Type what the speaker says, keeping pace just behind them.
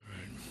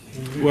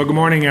Well, good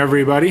morning,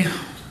 everybody.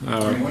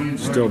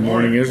 Still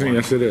morning, isn't it?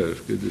 Yes, it is.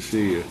 Good to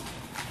see you.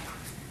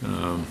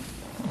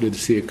 Good to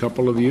see a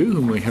couple of you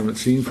whom we haven't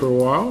seen for a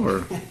while, or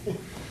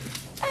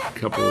a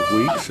couple of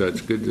weeks. So it's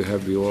good to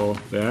have you all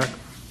back.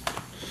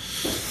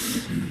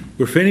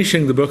 We're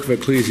finishing the book of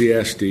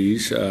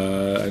Ecclesiastes.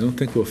 I don't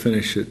think we'll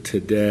finish it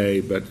today,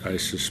 but I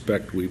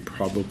suspect we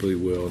probably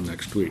will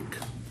next week.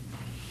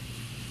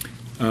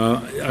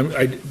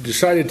 I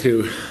decided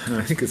to, and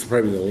I think it's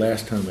probably the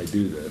last time I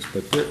do this,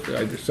 but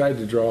I decided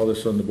to draw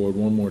this on the board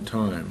one more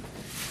time.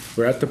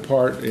 We're at the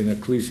part in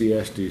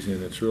Ecclesiastes,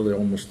 and it's really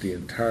almost the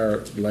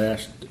entire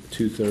last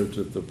two-thirds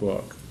of the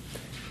book,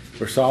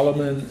 where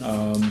Solomon,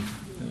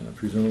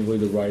 presumably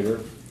the writer,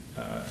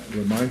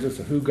 reminds us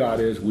of who God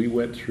is. We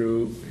went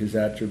through his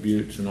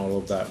attributes and all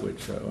of that,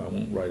 which I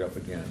won't write up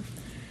again.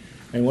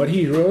 And what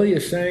he really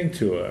is saying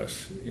to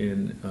us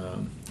in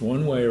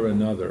one way or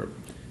another,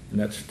 and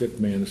that stick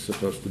man is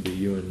supposed to be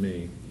you and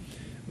me.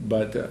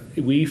 But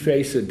we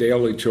face a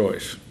daily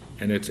choice,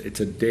 and it's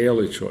a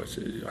daily choice.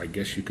 I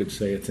guess you could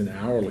say it's an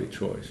hourly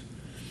choice.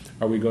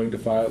 Are we going to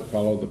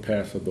follow the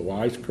path of the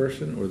wise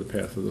person or the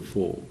path of the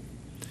fool?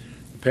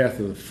 The path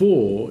of the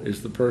fool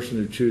is the person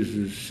who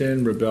chooses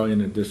sin, rebellion,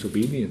 and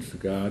disobedience to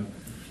God.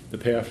 The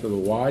path of the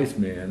wise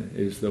man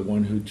is the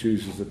one who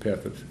chooses the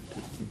path of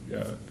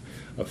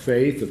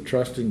faith, of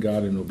trust in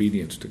God, and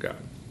obedience to God.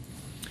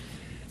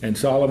 And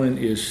Solomon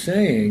is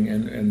saying,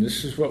 and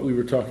this is what we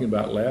were talking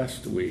about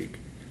last week,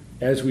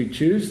 as we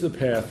choose the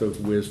path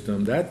of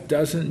wisdom, that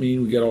doesn't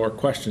mean we get all our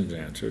questions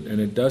answered,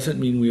 and it doesn't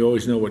mean we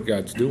always know what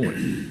God's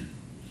doing.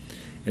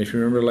 And if you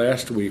remember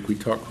last week, we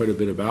talked quite a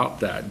bit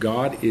about that.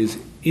 God is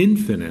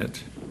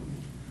infinite,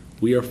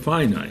 we are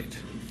finite.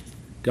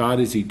 God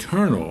is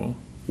eternal,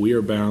 we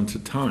are bound to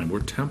time,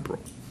 we're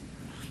temporal.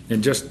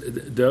 And just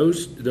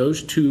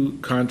those two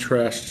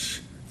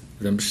contrasts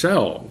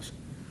themselves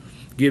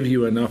give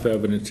you enough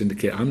evidence to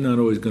indicate I'm not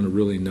always going to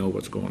really know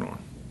what's going on.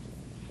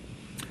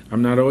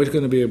 I'm not always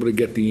going to be able to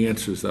get the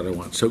answers that I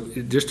want. So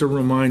just a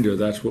reminder,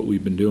 that's what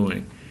we've been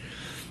doing.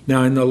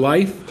 Now, in the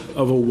life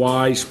of a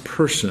wise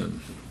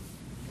person,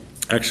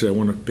 actually I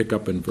want to pick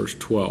up in verse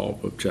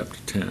 12 of chapter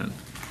 10.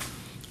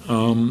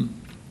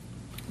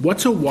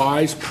 What's a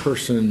wise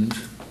person's,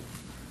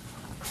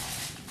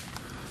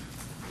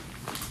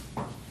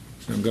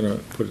 I'm going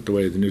to put it the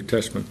way the New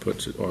Testament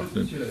puts it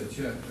often.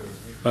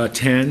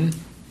 10.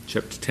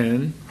 Chapter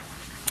 10.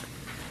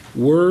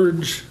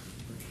 Words,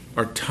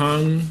 our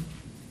tongue.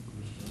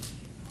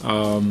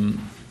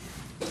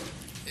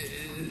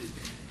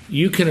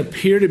 You can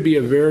appear to be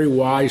a very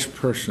wise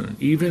person,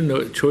 even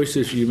the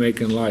choices you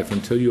make in life,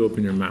 until you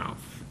open your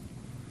mouth.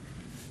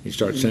 You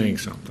start saying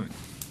something.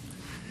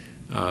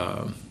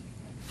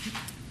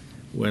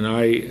 When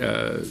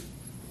I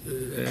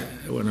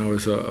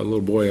was a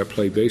little boy, I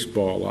played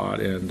baseball a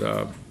lot, and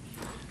there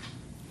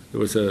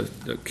was a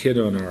kid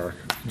on our.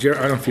 I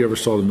don't know if you ever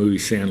saw the movie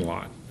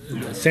Sandlot.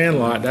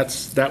 Sandlot,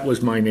 that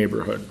was my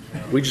neighborhood.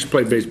 We just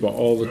played baseball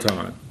all the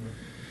time,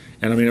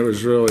 and I mean it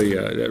was really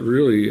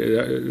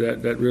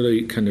that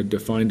really kind of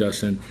defined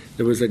us. And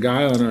there was a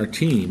guy on our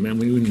team, and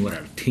we didn't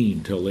have a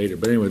team till later.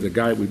 But anyway, the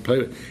guy we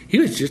played with, he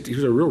was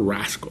a real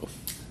rascal.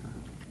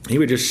 He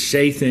would just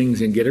say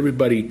things and get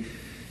everybody,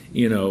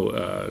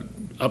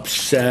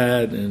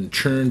 upset and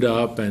churned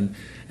up, and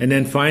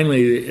then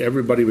finally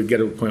everybody would get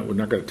to a point we're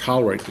not going to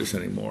tolerate this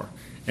anymore.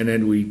 And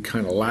then we'd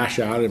kind of lash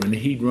out at him, and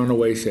he'd run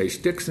away, say,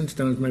 "Sticks and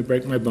stones may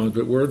break my bones,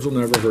 but words will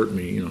never hurt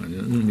me."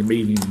 And it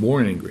made me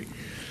more angry.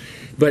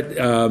 But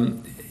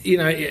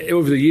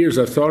over the years,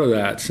 I've thought of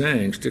that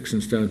saying, "Sticks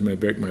and stones may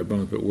break my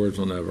bones, but words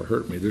will never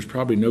hurt me." There's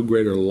probably no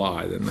greater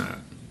lie than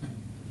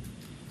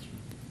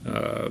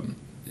that.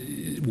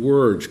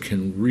 Words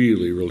can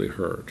really, really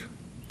hurt.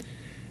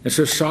 And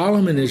so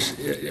Solomon is,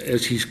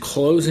 as he's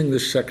closing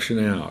this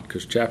section out,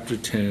 because chapter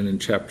 10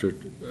 and chapter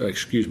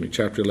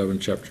 11,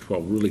 chapter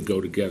 12 really go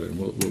together, and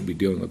we'll be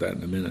dealing with that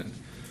in a minute.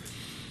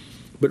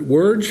 But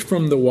words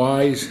from the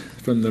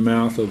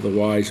mouth of the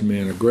wise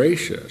man are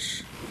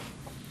gracious,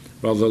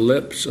 while the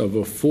lips of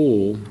a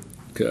fool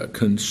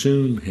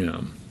consume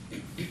him.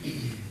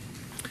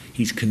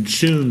 He's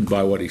consumed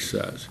by what he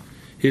says.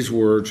 His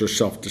words are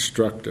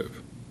self-destructive.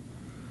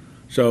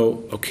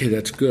 So, okay,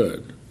 that's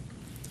good.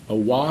 A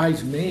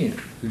wise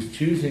man who's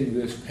choosing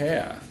this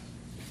path,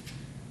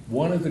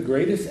 one of the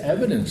greatest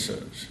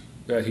evidences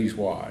that he's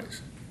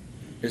wise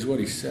is what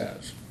he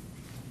says.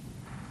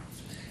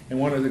 And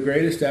one of the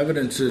greatest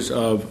evidences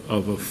of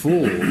a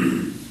fool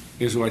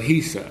is what he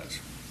says.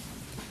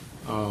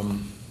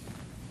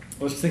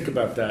 Let's think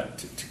about that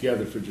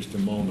together for just a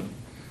moment.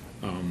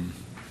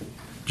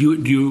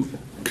 Do you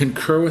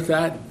concur with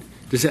that?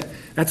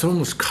 That's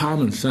almost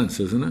common sense,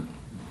 isn't it?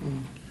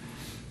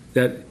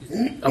 That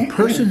a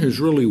person who's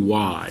really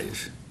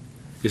wise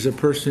is a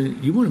person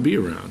you want to be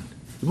around.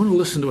 You want to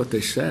listen to what they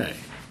say.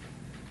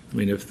 I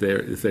mean, if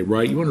they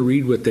write, you want to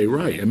read what they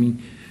write. I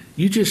mean,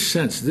 you just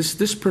sense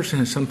this person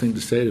has something to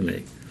say to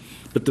me.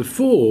 But the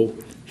fool,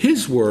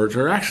 his words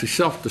are actually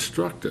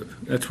self-destructive.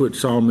 That's what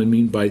Solomon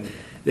means by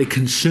they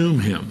consume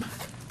him.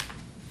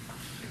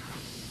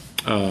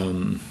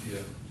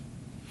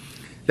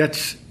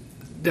 That's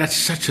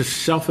such a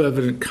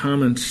self-evident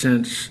common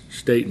sense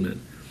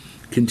statement.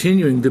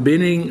 Continuing, the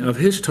beginning of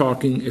his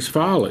talking is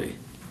folly.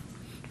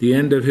 The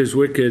end of it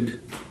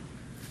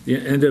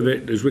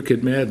is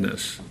wicked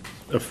madness.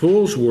 A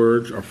fool's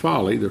words are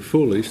folly. They're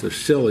foolish. They're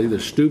silly. They're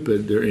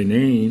stupid. They're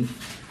inane,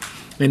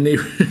 and they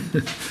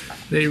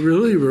they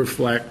really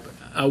reflect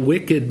a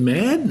wicked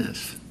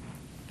madness.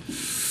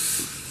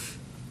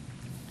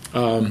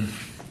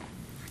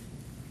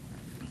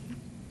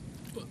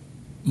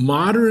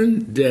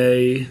 Modern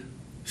day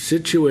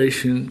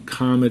situation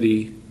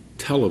comedy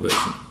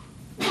television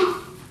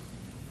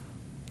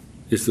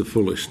is the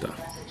foolish stuff.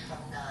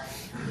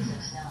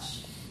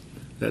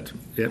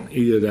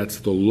 Either that's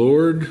the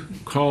Lord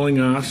calling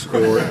us,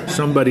 or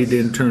somebody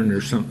didn't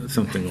turn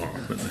something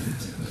off.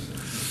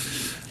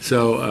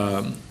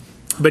 So,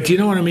 but you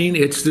know what I mean?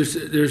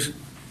 There's,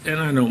 and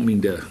I don't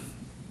mean to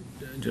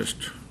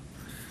just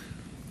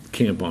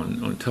camp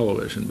on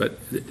television, but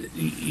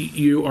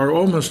you are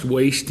almost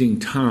wasting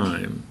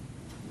time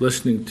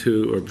listening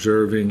to or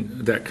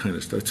observing that kind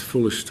of stuff. It's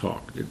foolish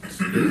talk. It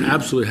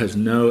absolutely has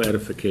no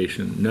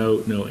edification,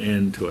 no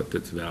end to it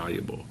that's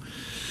valuable.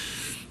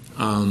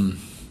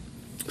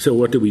 So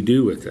what do we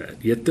do with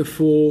that? Yet the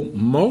fool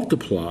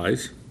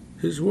multiplies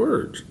his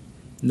words.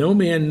 No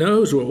man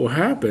knows what will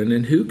happen,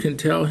 and who can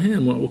tell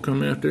him what will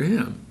come after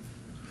him?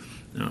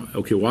 Now,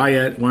 okay, why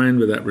end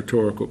with that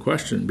rhetorical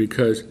question?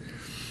 Because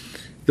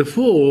the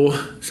fool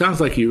sounds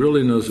like he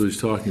really knows what he's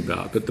talking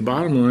about, but the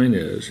bottom line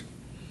is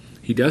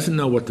he doesn't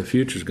know what the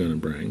future is going to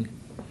bring,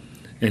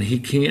 and he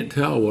can't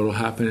tell what will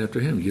happen after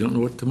him. You don't know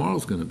what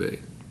tomorrow's going to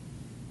be.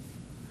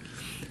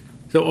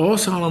 So all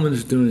Solomon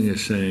is doing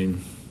is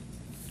saying,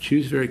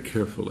 choose very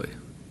carefully,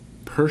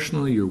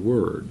 personally your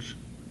words,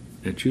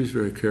 and choose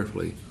very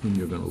carefully whom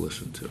you're going to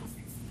listen to.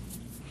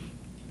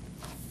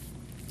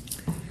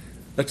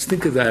 Let's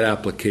think of that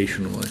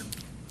applicationally.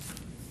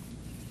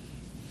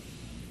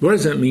 What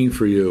does that mean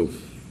for you?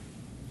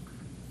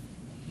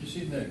 You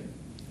seen that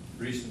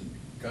recent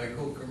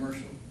Geico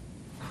commercial?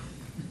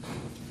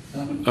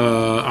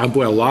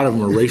 Boy, a lot of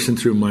them are racing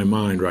through my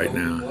mind right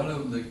now. One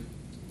of them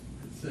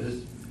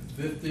says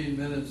 15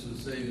 minutes will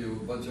save you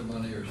a bunch of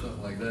money or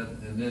something like that,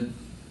 and then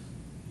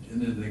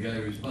the guy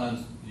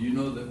responds, "Do you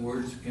know that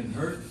words can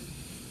hurt?"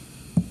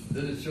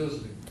 Then it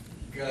shows the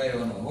guy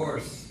on a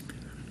horse,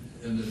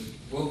 and the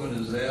woman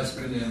is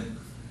asking him,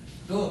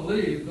 Don't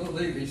leave.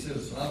 He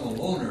says, "I'm a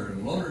loner,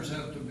 and loners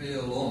have to be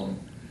alone."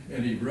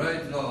 And he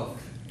rides off,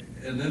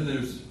 and then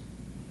there's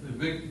the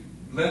big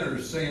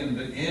letters saying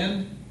the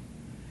end,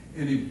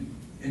 and he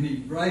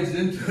rides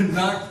into a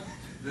knock.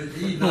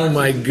 Oh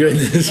my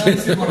goodness.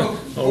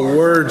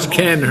 Words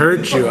can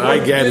hurt you.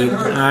 I get it.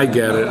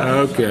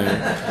 Okay.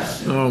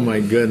 Oh my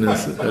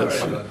goodness.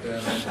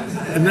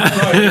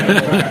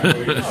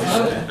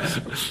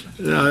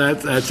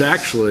 That's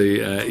actually,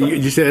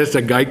 you say that's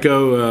a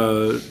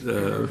Geico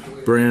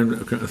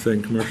brand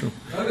thing commercial?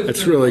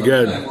 That's really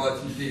good.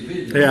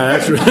 Yeah,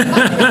 that's right.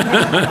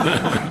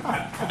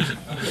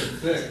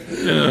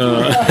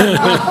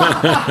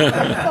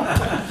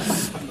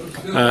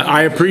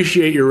 I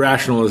appreciate your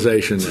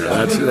rationalization there.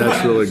 That's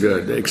really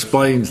good. It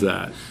explains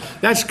that.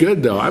 That's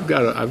good though. I've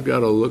got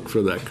to look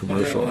for that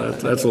commercial.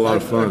 That's a lot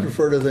of fun. I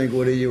prefer to think,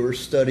 Woody, you were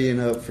studying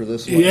up for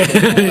this one. Yeah.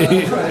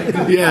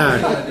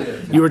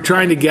 You were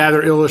trying to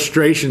gather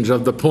illustrations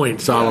of the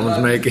point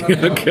Solomon's making.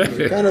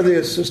 Okay. Kind of the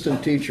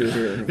assistant teacher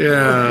here.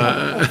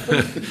 Yeah.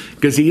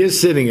 Because he is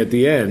sitting at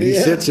the end. He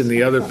sits in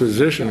the other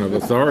position of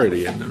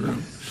authority in the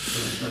room.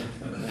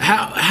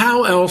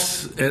 How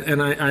else,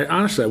 and I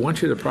honestly, I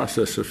want you to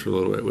process this for a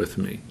little bit with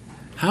me.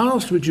 How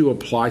else would you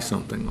apply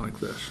something like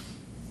this?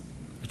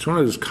 It's one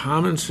of those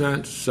common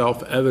sense,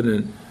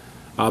 self-evident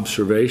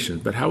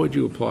observations, but how would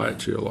you apply it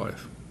to your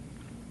life?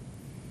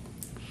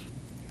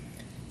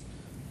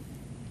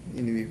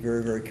 You need to be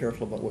very, very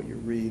careful about what you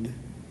read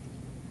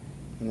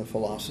and the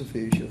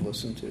philosophies you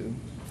listen to.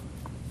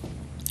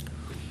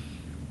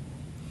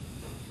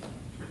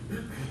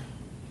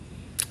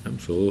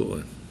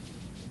 Absolutely.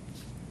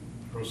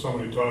 There was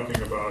somebody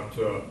talking about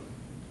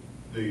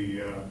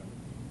the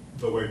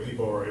way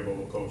people are able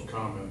to post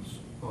comments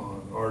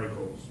on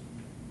articles,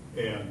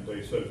 and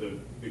they said that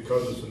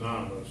because it's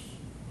anonymous,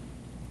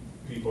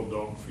 people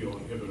don't feel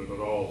inhibited at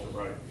all to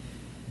write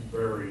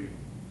very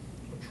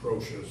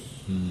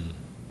atrocious,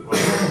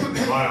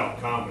 vile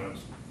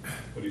comments.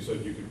 But he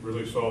said you could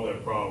really solve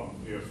that problem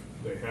if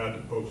they had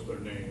to post their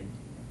name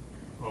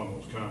on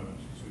those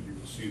comments. He said you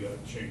would see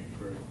that change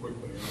very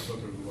quickly, and I thought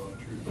there was a lot of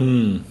truth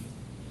to that.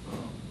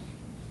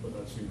 But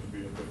that seems to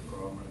be a big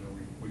problem. I know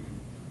we can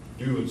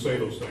do and say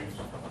those things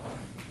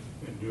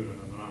and do it in an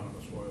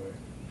anonymous way.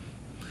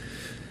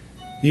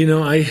 You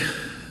know,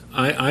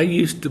 I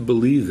used to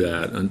believe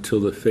that until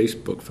the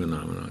Facebook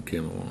phenomenon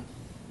came along.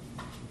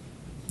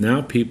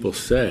 Now people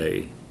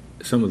say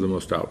some of the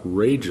most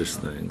outrageous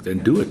things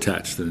and do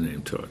attach their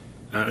name to it.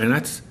 But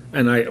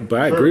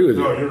I agree with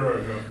you. No, you're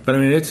right. No. But I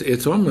mean,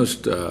 it's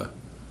almost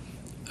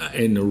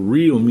and the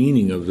real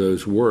meaning of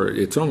those words,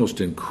 it's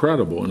almost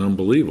incredible and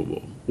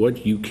unbelievable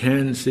what you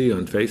can see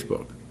on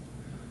Facebook.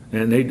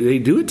 And they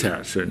do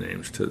attach their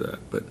names to that.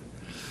 But,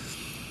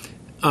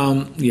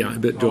 yeah,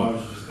 but I Joel.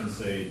 was just going to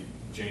say,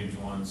 James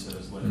 1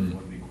 says, let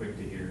everyone be quick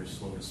to hear,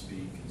 slow to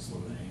speak, and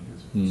slow to anger.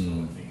 So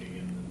I think,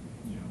 again,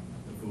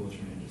 the foolish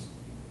man just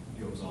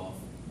goes off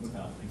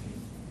without thinking.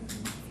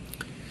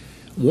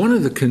 One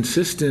of the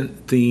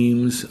consistent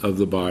themes of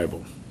the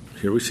Bible,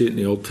 here we see it in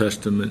the Old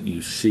Testament,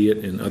 you see it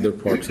in other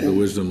parts of the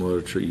wisdom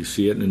literature, you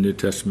see it in the New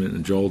Testament,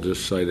 and Joel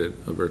just cited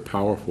a very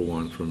powerful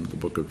one from the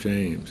book of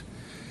James,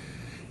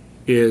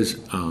 is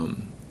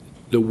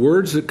the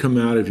words that come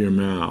out of your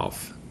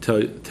mouth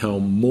tell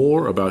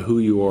more about who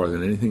you are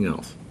than anything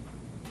else.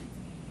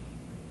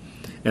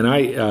 And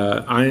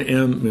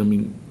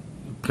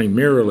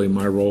primarily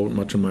my role,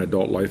 much of my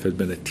adult life, has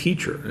been a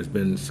teacher, has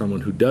been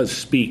someone who does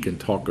speak and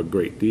talk a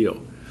great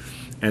deal.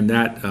 And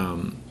that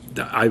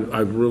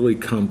I've really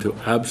come to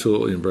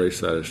absolutely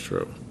embrace that as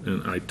true.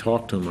 And I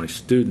talk to my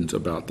students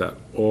about that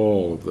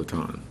all of the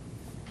time.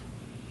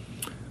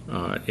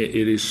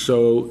 It is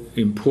so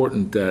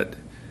important that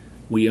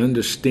we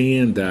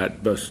understand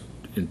that both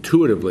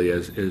intuitively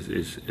as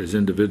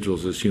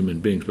individuals, as human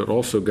beings, but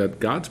also got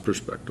God's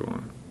perspective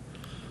on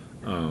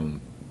it.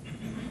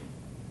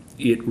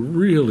 It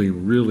really,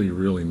 really,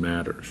 really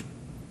matters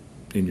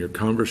in your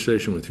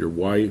conversation with your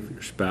wife,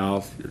 your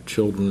spouse, your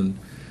children,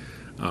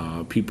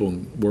 people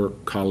in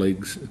work,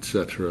 colleagues,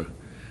 etc.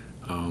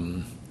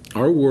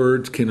 Our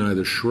words can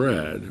either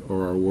shred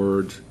or our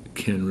words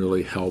can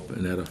really help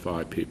and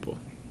edify people.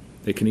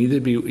 It can either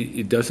be,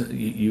 it doesn't,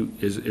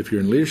 if you're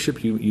in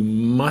leadership, you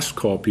must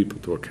call people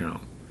to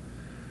account.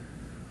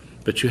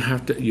 But you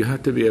have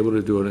to be able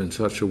to do it in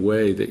such a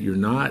way that you're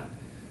not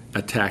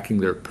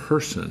attacking their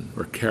person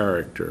or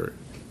character,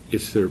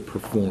 it's their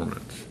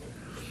performance.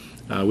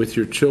 With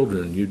your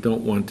children, you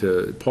don't want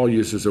to, Paul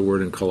uses a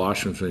word in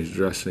Colossians when he's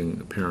addressing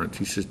parents.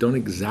 He says, don't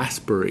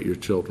exasperate your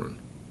children.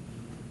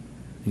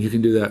 And you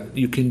can do that.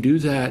 You can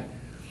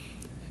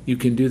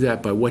do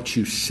that by what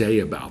you say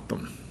about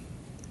them.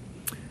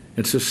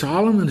 And so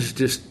Solomon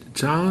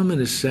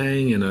is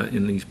saying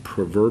in these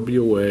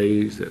proverbial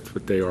ways, that's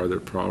what they are, they're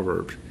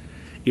proverbs.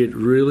 It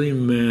really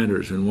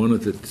matters, and one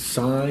of the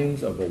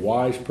signs of a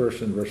wise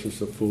person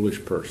versus a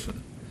foolish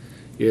person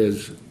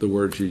is the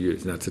words you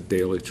use, and that's a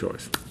daily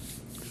choice.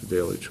 It's a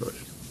daily choice.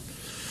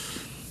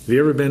 Have you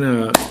ever been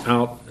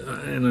out,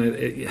 and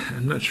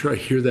I'm not sure I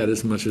hear that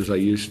as much as I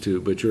used to,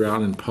 but you're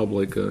out in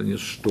public, in a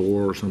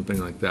store or something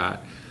like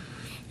that,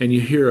 and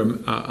you hear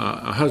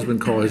a husband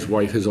call his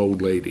wife his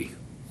old lady.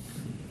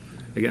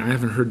 Again, I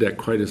haven't heard that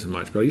quite as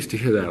much, but I used to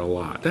hear that a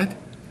lot.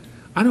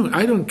 I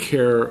don't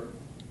care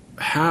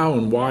how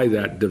and why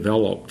that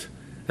developed.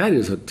 That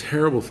is a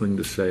terrible thing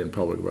to say in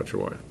public about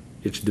your wife.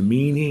 It's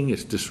demeaning,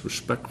 it's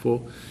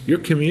disrespectful. You're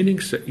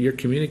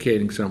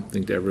communicating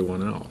something to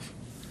everyone else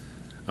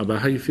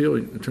about how you feel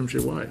in terms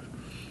of your wife.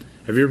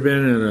 Have you ever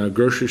been in a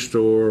grocery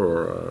store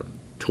or a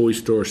toy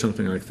store or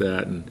something like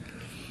that, and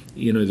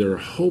there are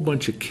a whole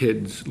bunch of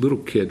kids, little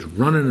kids,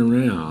 running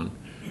around,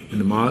 and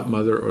the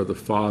mother or the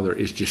father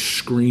is just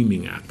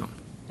screaming at them.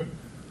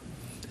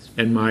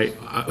 And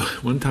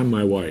one time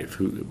my wife,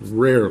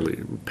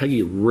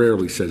 Peggy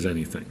rarely says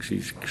anything.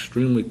 She's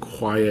extremely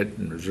quiet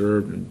and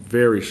reserved and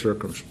very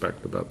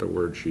circumspect about the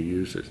words she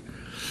uses.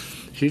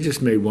 She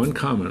just made one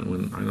comment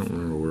when, I don't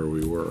remember where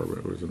we were, but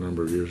it was a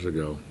number of years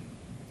ago.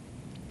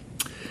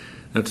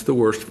 That's the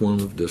worst form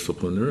of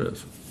discipline there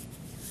is.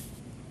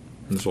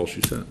 And that's all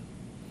she said.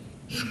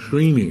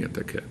 Screaming at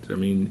the kids.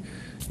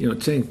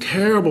 Saying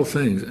terrible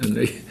things, and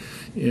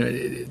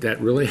that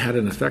really had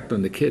an effect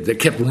on the kids. They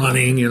kept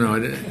running,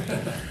 and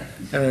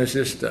it's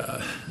just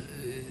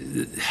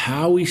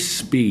how we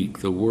speak,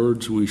 the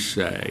words we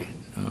say,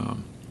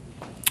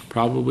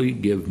 probably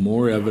give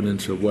more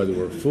evidence of whether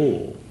we're a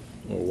fool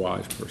or a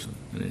wise person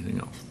than anything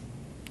else.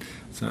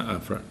 So,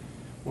 Fred.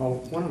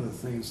 Well, one of the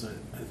things that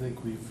I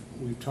think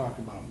we've talked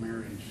about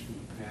marriage in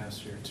the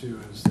past here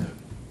too is that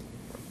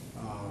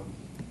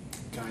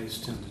guys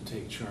tend to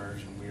take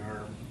charge, and we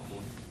are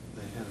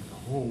the head of the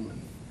home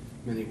in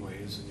many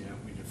ways, and yet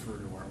we defer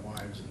to our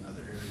wives in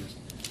other areas.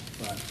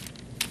 But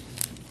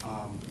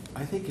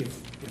I think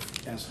if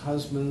as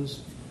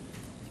husbands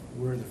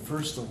we're the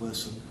first to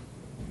listen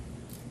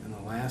and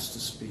the last to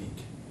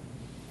speak,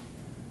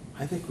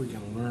 I think we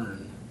can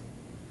learn,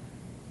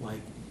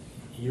 like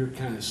you're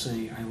kind of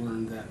saying, I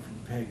learned that from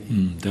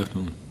Peggy.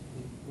 Definitely.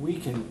 We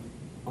can,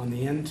 on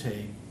the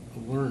intake,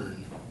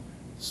 learn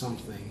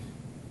something,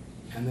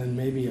 and then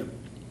maybe a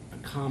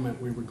comment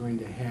we were going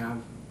to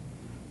have,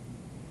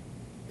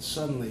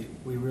 suddenly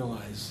we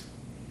realize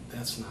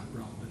that's not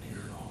relevant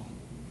here at all.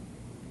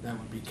 That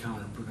would be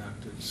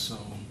counterproductive. So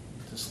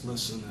just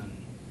listen and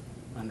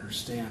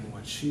understand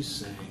what she's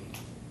saying,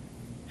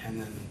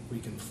 and then we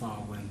can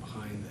follow in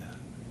behind that,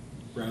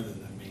 rather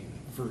than being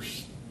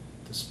first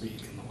to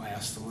speak and the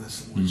last to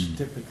listen, which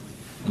typically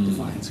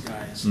defines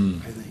guys,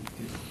 I think.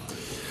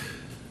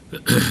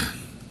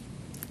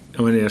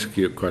 I want to ask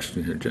you a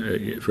question here.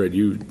 Fred,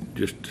 you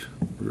just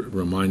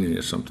reminded me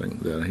of something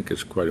that I think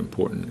is quite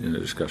important in a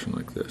discussion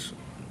like this.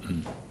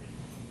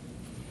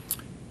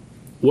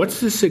 What's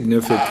the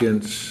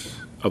significance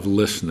of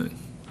listening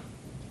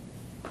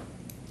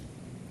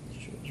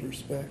Shows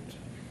respect.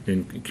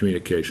 in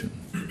communication?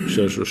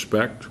 Shows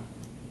respect.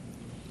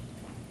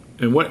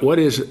 And what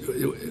is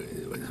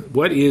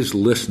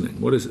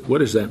listening? What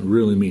does that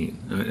really mean?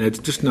 It's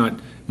just not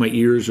my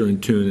ears are in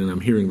tune and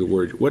I'm hearing the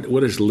words.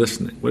 What is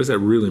listening? What does that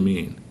really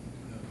mean?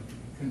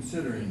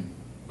 Considering,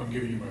 I'm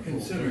giving you my full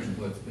considering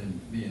attention. what's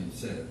been being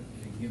said,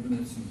 and giving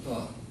it some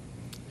thought,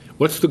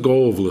 What's the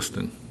goal of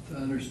listening? to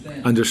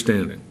understand.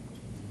 Understanding.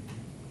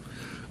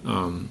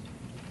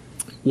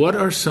 What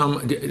are some?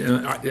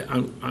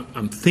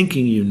 I'm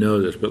thinking you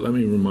know this, but let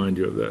me remind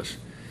you of this.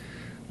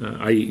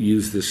 I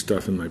use this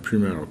stuff in my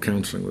premarital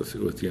counseling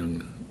with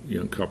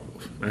young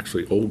couples,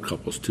 actually old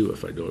couples too,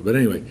 if I do it. But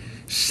anyway,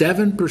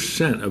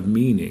 7% of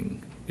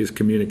meaning is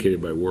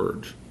communicated by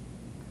words.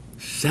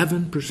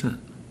 7%.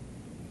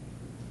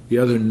 The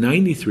other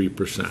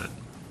 93%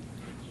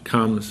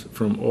 comes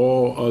from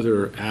all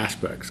other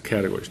aspects,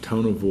 categories: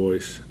 tone of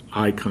voice,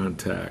 eye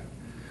contact,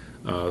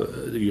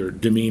 your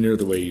demeanor,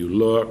 the way you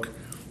look,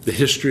 the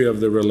history of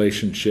the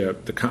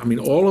relationship.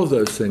 All of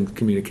those things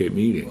communicate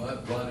meaning.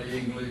 Body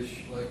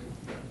English, like,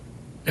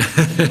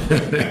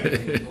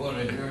 want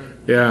to hear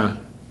it?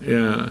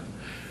 Yeah.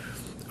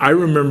 I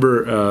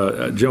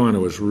remember Joanna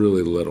was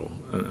really little.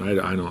 I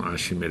don't know.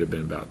 She may have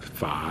been about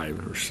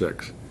 5 or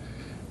 6,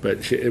 but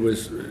I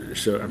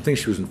think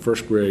she was in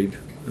first grade,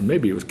 and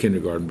maybe it was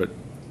kindergarten, but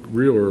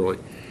real early.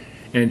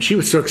 And she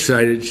was so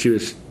excited. She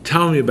was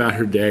telling me about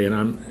her day, and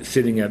I'm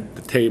sitting at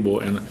the table,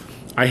 and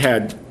I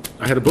had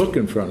a book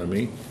in front of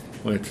me.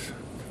 Well, it's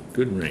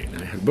good rain.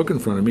 I had a book in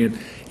front of me, and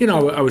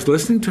I was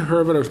listening to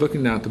her, but I was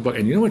looking down at the book.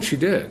 And you know what she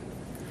did?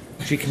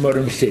 She came over to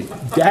me and said,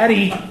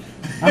 "Daddy,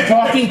 I'm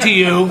talking to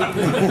you."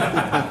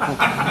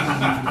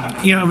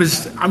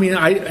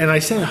 I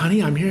said,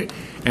 "Honey, I'm here,"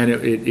 and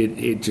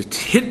it just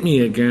hit me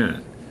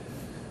again.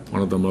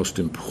 One of the most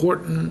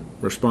important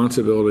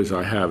responsibilities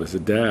I have as a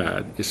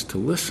dad is to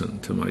listen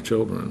to my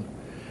children,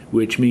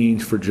 which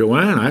means for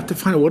Joanna, I have to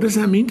find out what does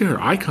that mean to her.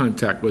 Eye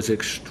contact was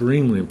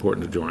extremely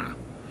important to Joanna.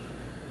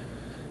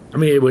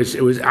 It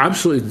was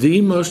absolutely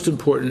the most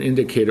important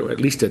indicator,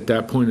 at least at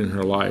that point in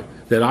her life,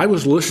 that I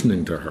was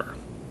listening to her,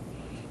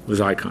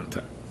 was eye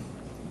contact.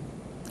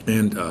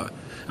 And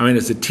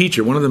as a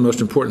teacher, one of the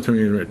most important things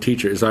in a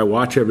teacher is I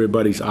watch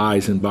everybody's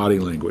eyes and body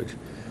language.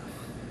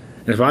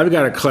 And if I've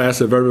got a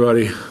class of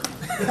everybody,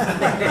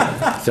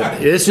 so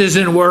this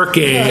isn't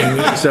working,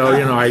 so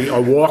I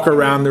walk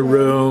around the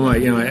room,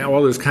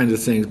 all those kinds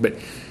of things. But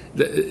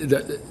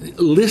the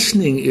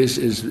listening is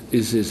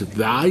as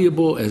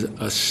valuable as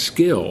a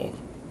skill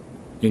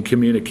in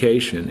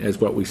communication as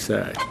what we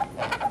say.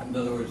 In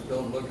other words,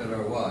 don't look at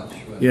our watch.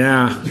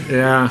 Yeah.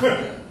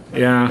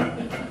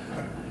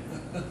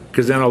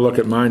 Because then I'll look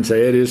at mine and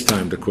say, it is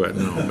time to quit.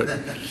 No, but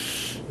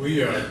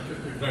We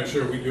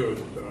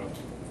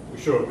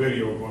show a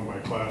video in one of my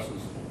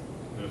classes,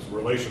 and it's a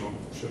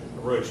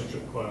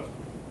relationship class,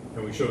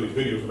 and we show these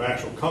videos of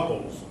actual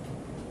couples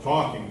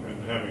talking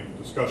and having a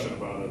discussion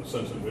about a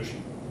sensitive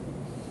issue.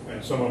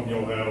 And some of them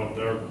you'll have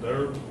them,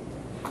 they're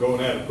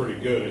going at it pretty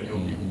good, and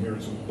you'll keep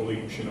hearing some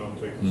bleach,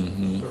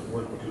 taking certain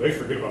words, because they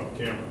forget about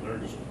the camera, and they're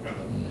just kind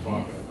of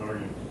talking and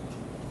arguing.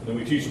 And then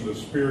we teach them the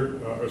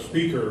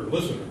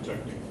speaker-listener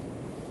technique.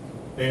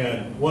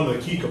 And one of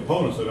the key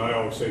components that I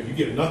always say, if you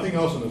get nothing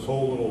else in this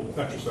whole little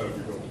exercise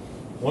you're going,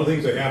 one of the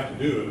things they have to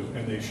do is,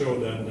 and they show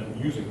them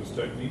using this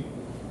technique,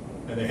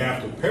 and they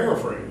have to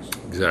paraphrase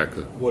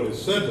exactly what is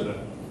said to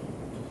them.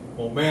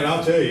 Well, man,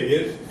 I'll tell you,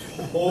 it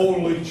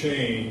totally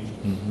changed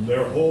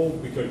their whole,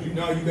 because you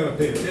got to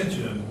pay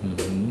attention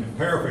and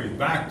paraphrase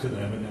back to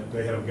them, and that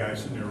they have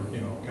guys sitting there,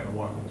 kind of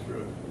walking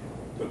through it.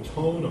 The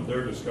tone of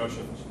their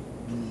discussions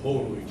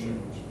totally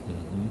changed.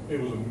 It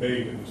was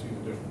amazing to see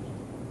the difference.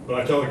 But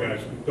I tell the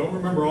guys, don't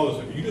remember all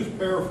this. If you just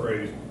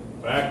paraphrase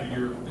back to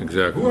your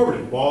whoever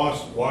it is,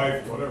 boss,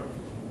 wife, whatever,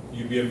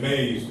 you'd be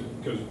amazed,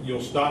 because you'll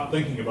stop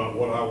thinking about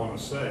what I want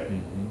to say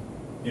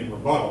in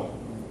rebuttal,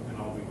 and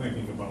I'll be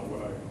thinking about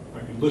what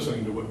I'd be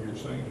listening to what you're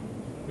saying.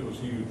 It was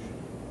huge.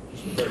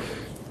 Just a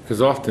paraphrase.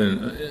 because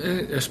often,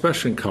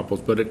 especially in couples,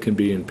 but it can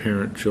be in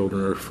parent,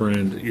 children, or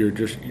friend,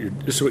 this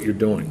is what you're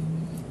doing.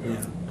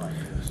 Yeah.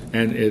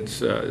 And it's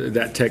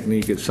that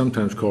technique is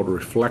sometimes called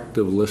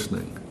reflective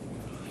listening.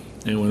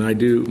 And when I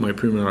do my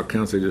premarital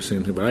counseling, I do the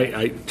same thing. But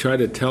I try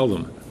to tell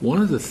them,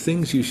 one of the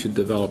things you should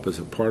develop as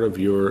a part of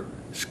your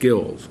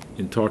skills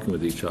in talking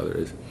with each other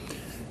is,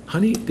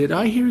 honey, did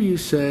I hear you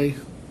say,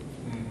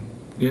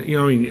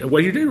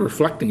 what you're doing,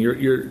 reflecting,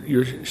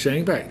 you're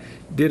saying back,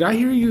 did I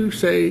hear you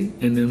say,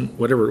 and then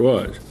whatever it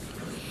was.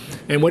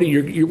 And what are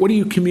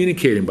you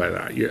communicating by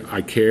that?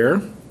 I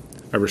care.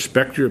 I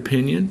respect your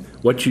opinion.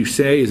 What you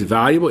say is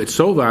valuable. It's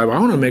so valuable. I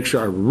want to make sure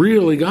I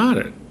really got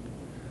it.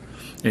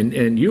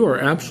 And you are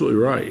absolutely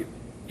right.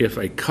 If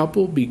a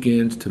couple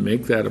begins to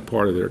make that a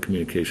part of their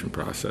communication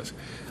process,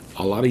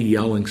 a lot of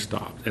yelling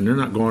stopped, and they're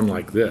not going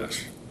like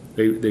this.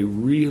 They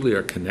really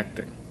are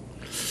connecting.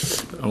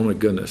 Oh my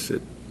goodness!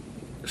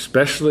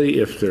 Especially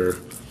if they're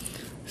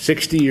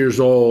 60 years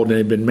old and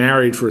they've been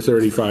married for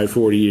 35,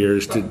 40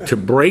 years, to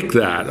break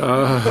that.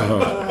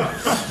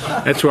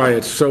 That's why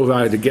it's so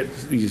valuable to get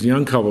these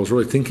young couples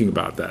really thinking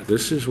about that.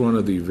 This is one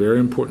of the very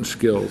important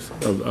skills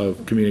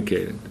of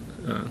communicating.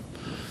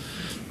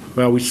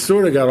 Well, we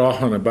sort of got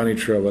off on a bunny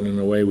trail, but in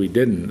a way we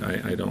didn't,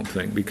 I don't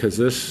think, because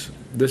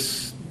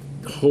this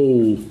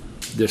whole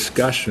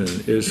discussion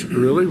is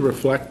really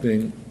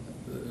reflecting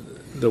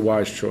the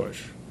wise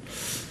choice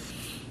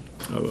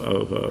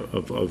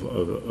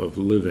of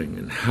living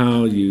and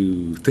how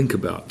you think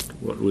about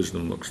what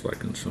wisdom looks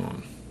like and so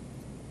on.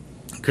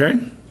 Okay?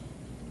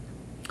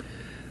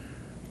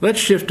 Let's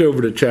shift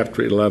over to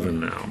chapter 11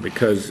 now,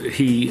 because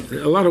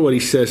a lot of what he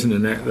says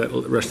in that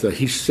rest of that,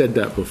 he said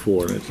that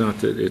before, and it's not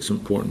that it's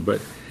important, but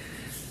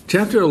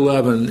chapter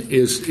 11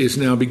 is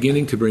now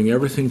beginning to bring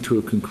everything to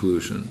a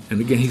conclusion.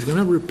 And again, he's going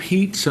to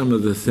repeat some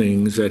of the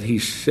things that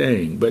he's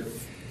saying, but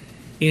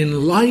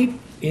in light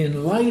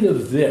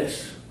of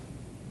this,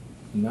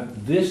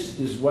 this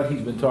is what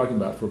he's been talking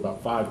about for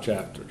about 5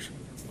 chapters.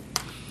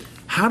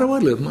 How do I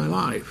live my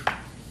life?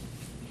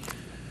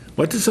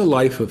 What does a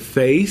life of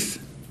faith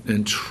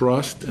and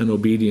trust and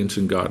obedience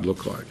in God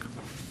look like?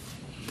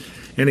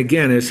 And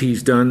again, as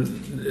he's done,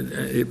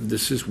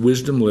 this is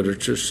wisdom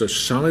literature, so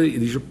some of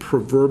these are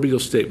proverbial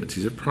statements.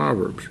 These are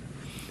proverbs.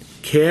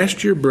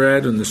 Cast your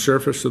bread on the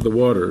surface of the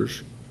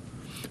waters,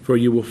 for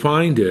you will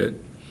find it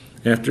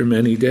after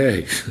many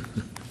days.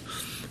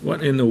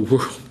 What in the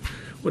world?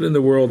 What in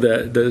the world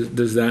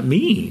does that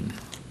mean?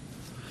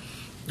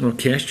 Well,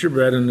 cast your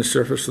bread on the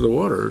surface of the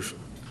waters.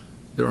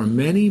 There are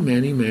many,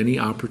 many, many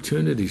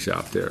opportunities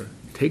out there.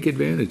 Take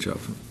advantage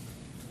of them.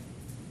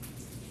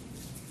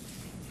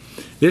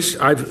 This,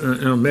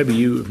 maybe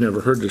you've never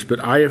heard this, but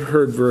I have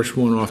heard verse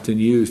 1 often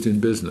used in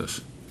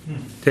business.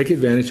 Take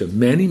advantage of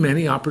many,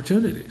 many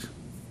opportunities.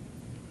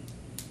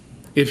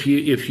 If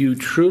you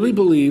truly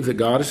believe that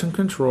God is in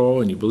control,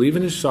 and you believe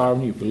in His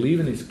sovereignty, you believe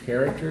in His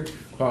character,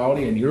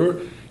 quality, and you're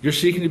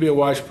seeking to be a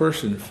wise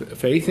person,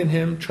 faith in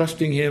Him,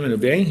 trusting Him, and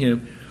obeying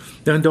Him,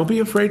 then don't be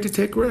afraid to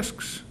take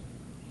risks.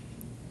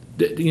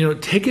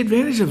 Take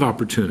advantage of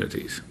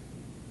opportunities.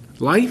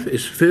 Life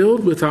is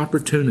filled with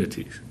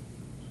opportunities.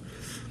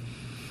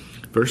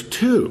 Verse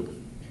 2,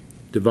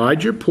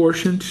 divide your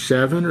portion to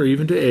 7 or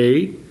even to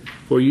 8,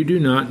 for you do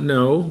not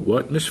know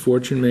what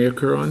misfortune may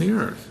occur on the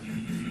earth.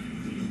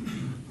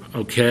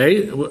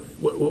 Okay,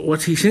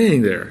 what's he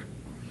saying there?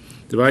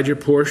 Divide your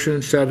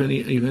portion 7,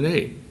 even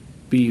 8.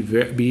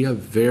 Be a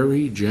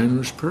very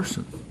generous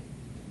person.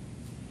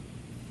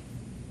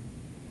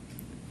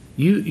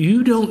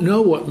 You don't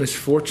know what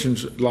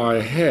misfortunes lie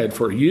ahead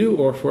for you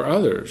or for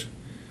others,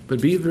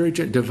 but be very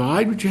generous.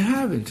 Divide what you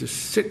have into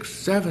 6,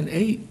 7,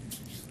 8.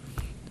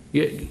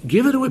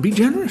 Give it away. Be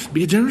generous.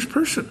 Be a generous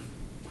person.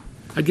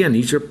 Again,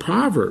 these are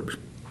proverbs.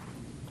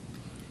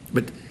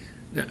 But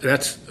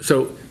that's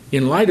so.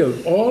 In light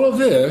of all of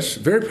this,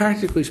 very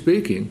practically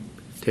speaking,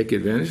 take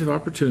advantage of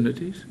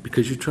opportunities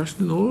because you trust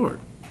in the Lord.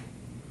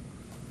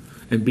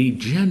 And be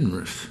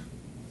generous.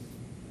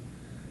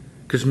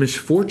 Because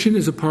misfortune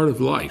is a part of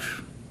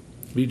life.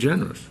 Be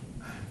generous.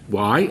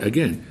 Why?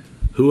 Again,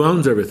 who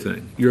owns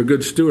everything? You're a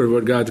good steward of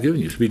what God's given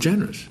you. So be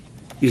generous.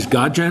 Is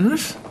God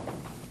generous?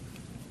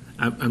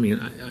 I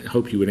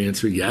hope you would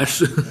answer yes.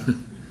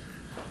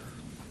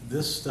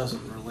 This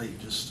doesn't relate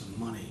just to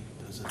money,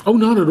 does it? Oh,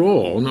 not at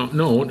all.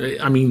 No.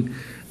 I mean,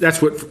 that's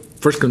what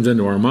first comes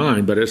into our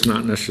mind, but it's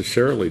not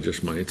necessarily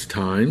just money. It's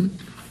time.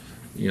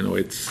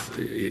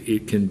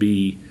 It can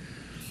be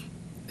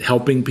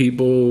helping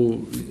people,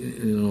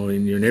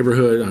 in your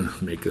neighborhood.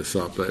 I'll make this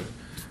up, but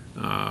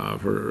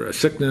for a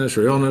sickness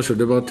or illness or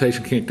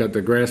debilitation, can't cut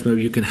the grass.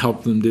 Maybe you can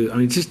help them do.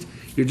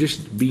 You're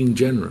just being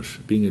generous,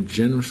 being a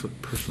generous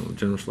person, a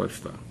generous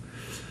lifestyle.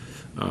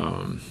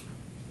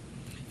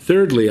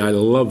 Thirdly, I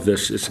love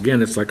this.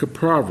 It's like a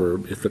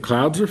proverb. If the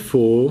clouds are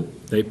full,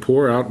 they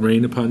pour out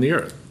rain upon the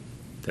earth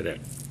today.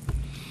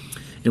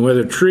 And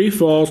whether a tree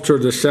falls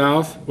toward the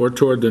south or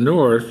toward the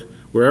north,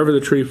 wherever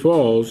the tree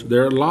falls,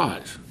 there it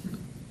lies.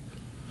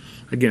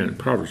 Again,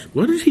 Proverbs.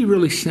 What is he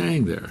really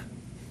saying there?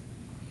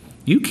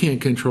 You can't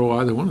control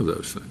either one of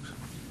those things.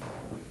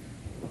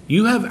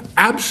 You have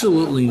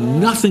absolutely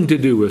nothing to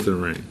do with the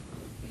rain.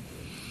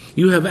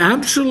 You have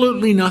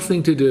absolutely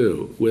nothing to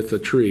do with a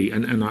tree,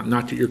 and not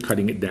that you're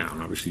cutting it down.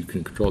 Obviously, you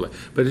can control that.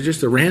 But it's just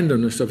the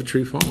randomness of a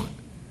tree falling.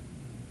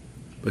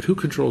 But who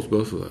controls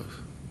both of those?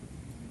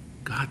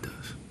 God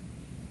does.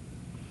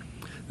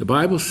 The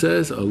Bible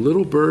says a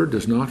little bird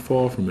does not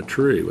fall from a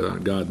tree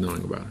without God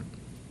knowing about it.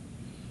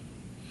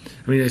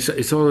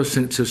 It's all those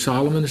things. So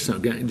Solomon is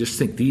just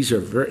think these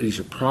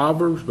are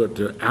proverbs, but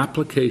they're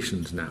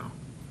applications now.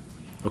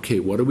 Okay,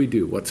 what do we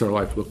do? What's our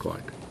life look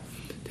like?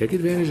 Take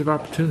advantage of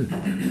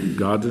opportunity.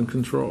 God's in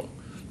control.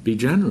 Be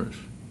generous.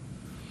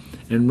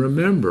 And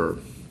remember,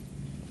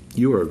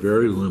 you are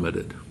very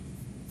limited.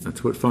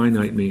 That's what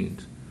finite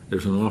means.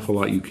 There's an awful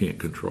lot you can't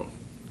control.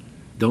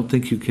 Don't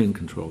think you can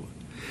control it.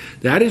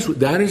 That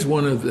is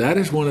one of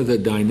the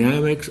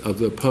dynamics of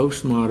the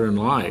postmodern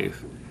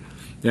life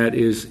that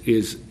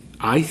is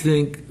I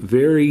think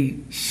very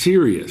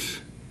serious.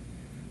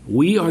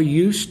 We are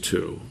used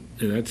to,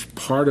 and that's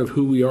part of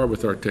who we are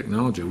with our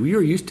technology. We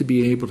are used to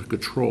being able to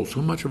control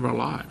so much of our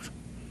lives.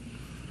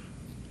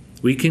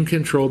 We can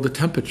control the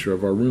temperature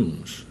of our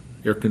rooms,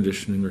 air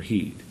conditioning or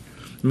heat.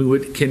 I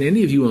mean, can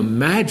any of you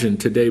imagine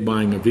today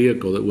buying a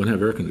vehicle that wouldn't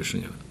have air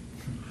conditioning in it?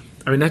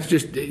 I mean, that's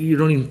just, you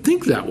don't even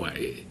think that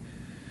way.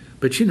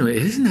 But, it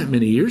isn't that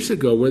many years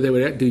ago where they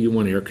would ask, do you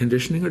want air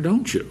conditioning or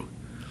don't you?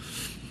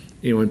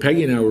 When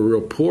Peggy and I were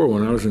real poor,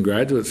 when I was in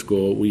graduate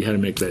school, we had to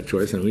make that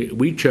choice. And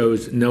we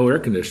chose no air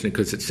conditioning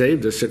because it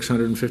saved us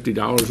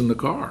 $650 in the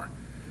car.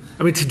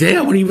 I mean, today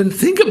I wouldn't even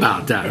think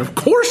about that. Of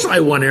course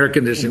I want air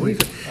conditioning.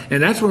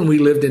 And that's when we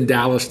lived in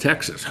Dallas,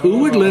 Texas. Who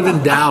would live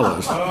in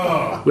Dallas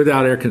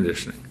without air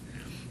conditioning?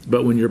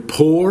 But when you're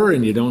poor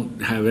and you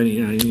don't have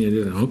any,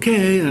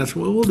 okay, that's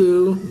what we'll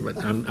do.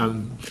 But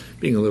I'm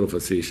being a little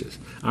facetious.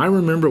 I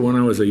remember when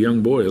I was a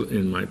young boy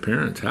in my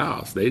parents'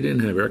 house, they didn't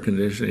have air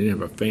conditioning, they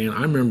didn't have a fan.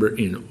 I remember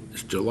in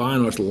July, I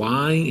was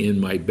lying in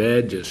my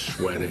bed just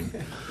sweating.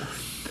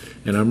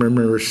 And I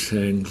remember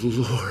saying,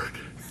 Lord,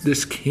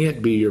 this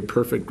can't be your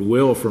perfect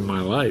will for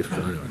my life.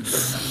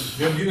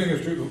 Jim, do you think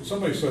it's true?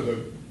 Somebody said that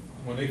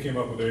when they came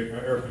up with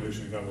air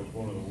conditioning, that was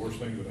one of the worst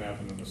things that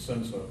happened in the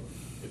sense of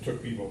it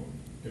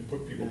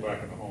put people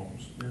back in the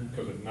homes.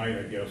 Because at night,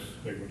 I guess,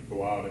 they would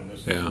go out and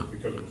this,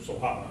 because it was so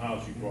hot in the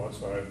house, you'd go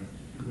outside.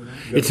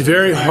 It's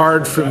very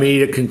hard for me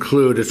to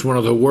conclude it's one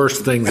of the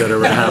worst things that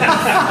ever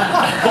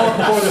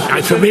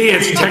happened. To me,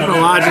 it's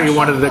technologically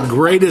one of the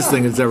greatest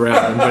things that's ever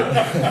happened.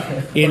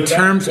 But in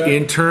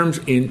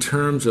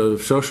terms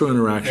of social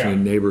interaction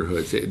in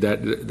neighborhoods,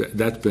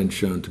 that's been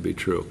shown to be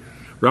true.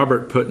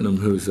 Robert Putnam,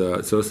 who's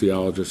a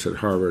sociologist at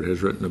Harvard,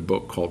 has written a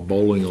book called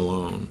Bowling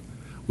Alone.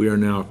 We are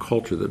now a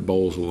culture that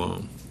bowls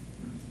alone.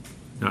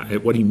 Now,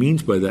 what he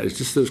means by that is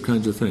just those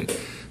kinds of things.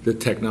 The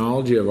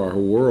technology of our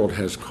world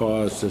has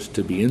caused us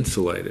to be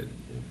insulated.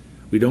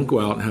 We don't go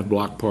out and have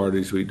block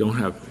parties. We don't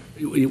have,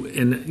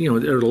 and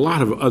there are a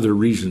lot of other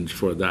reasons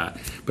for that.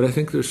 But I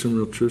think there's some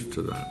real truth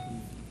to that.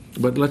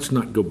 But let's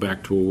not go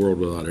back to a world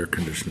without air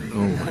conditioning.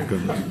 Oh my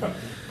goodness.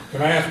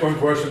 Can I ask one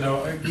question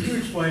now? Could you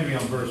explain to me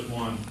on verse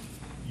 1?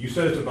 You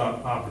said it's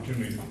about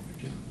opportunity.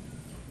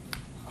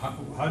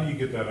 How do you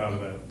get that out of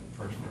that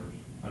first verse?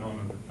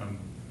 I'm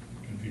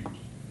confused.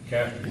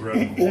 Cast your bread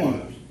in the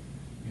waters,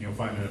 and you'll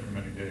find it after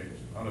many days.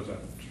 How does that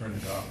turn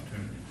into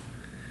opportunity?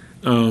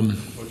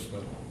 What's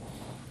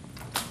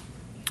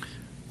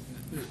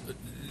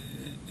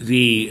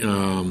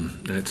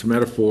it's a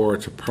metaphor,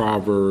 it's a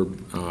proverb.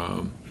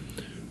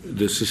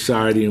 The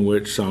society in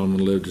which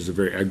Solomon lived is a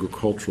very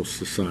agricultural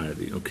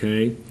society,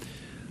 okay?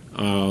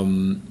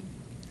 And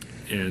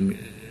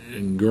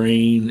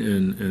grain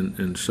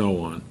and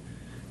so on.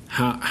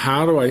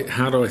 How do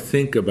I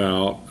think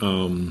about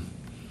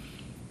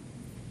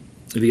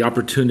the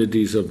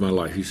opportunities of my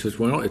life? He says,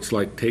 well, it's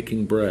like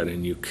taking bread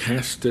and you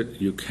cast it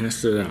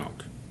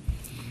out,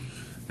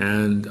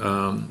 and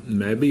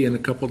maybe in a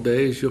couple of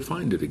days you'll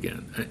find it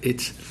again.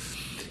 It's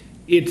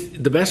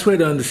the best way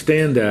to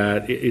understand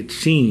that, it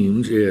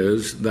seems,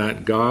 is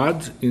that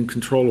God's in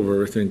control of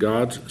everything,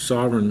 God's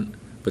sovereign,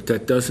 but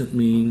that doesn't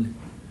mean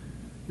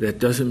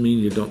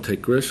you don't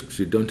take risks,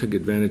 you don't take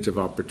advantage of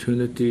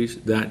opportunities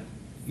that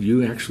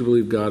you actually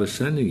believe God is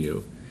sending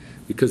you,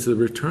 because the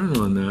return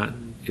on that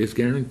is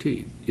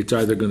guaranteed. It's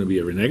either going to be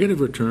a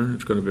negative return,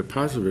 it's going to be a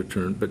positive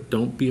return, but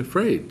don't be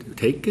afraid.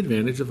 Take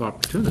advantage of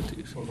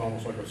opportunities. So it's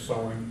almost like a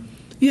sowing.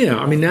 Yeah,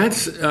 I mean,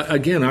 that's,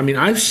 again,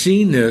 I've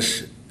seen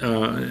this,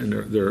 and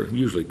they're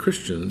usually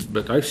Christians,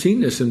 but I've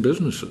seen this in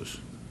businesses.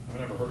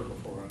 I've never heard it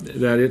before.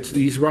 That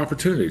these are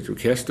opportunities to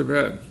cast the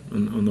bread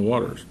on the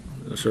waters,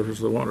 the surface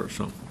of the water.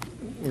 So,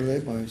 were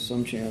they by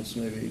some chance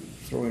maybe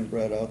throwing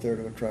bread out there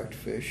to attract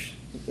fish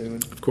that they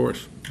would? of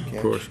course.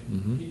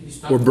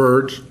 Mm-hmm. Or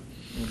birds.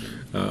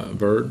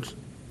 Birds.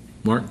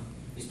 Mark?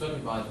 He's talking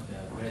about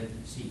bread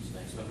seeds,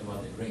 like he's talking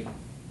about the grain,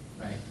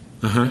 right?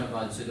 Uh-huh. He's talking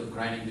about instead of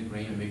grinding the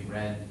grain and make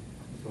bread,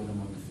 throw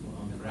them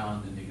on the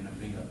ground, and they're going to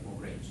bring up more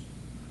grains.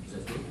 Is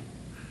that true?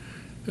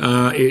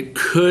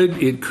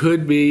 It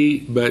could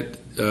be, but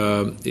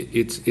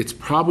it's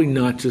probably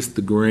not just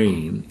the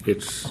grain.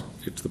 It's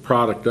the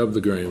product of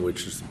the grain,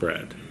 which is the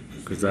bread,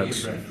 because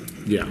that's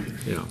yeah.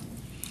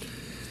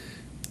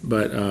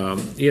 But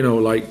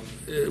like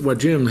what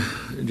Jim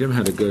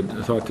had a good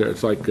thought there.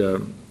 It's like I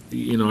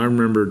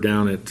remember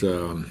down at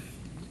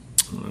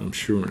I'm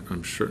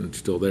certain it's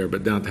still there,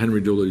 but down at the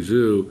Henry Dooley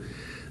Zoo,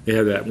 they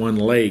have that one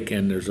lake,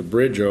 and there's a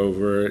bridge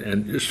over it,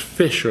 and just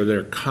fish are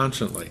there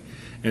constantly.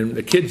 And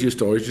the kids used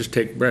to always just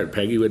take bread.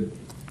 Peggy would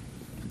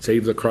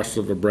save the crust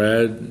of the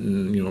bread,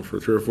 and for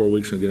 3 or 4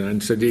 weeks,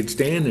 and so they'd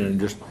stand there and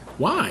just,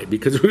 why?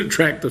 Because it would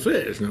attract the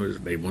fish.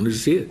 They wanted to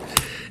see it.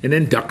 And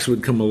then ducks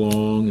would come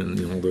along, and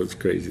all those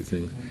crazy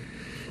things.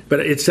 But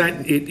it's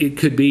that it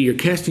could be you're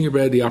casting your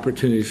bread, the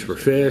opportunities for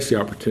fish, the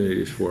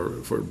opportunities for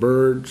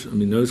birds. I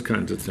mean, those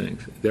kinds of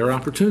things. There are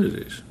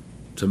opportunities.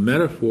 It's a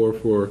metaphor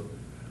for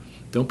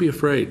don't be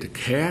afraid to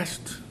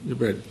cast your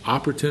bread.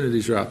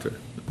 Opportunities are out there.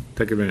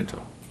 Take advantage of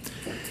them.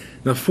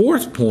 The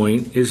fourth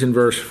point is in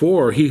verse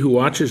 4, he who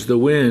watches the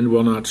wind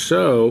will not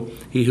sow,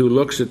 he who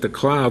looks at the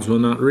clouds will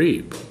not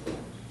reap.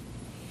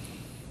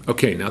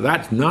 Okay, now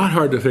that's not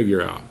hard to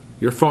figure out.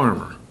 You're a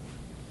farmer,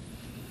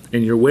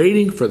 and you're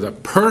waiting for the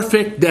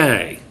perfect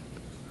day.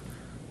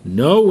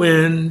 No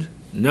wind,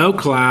 no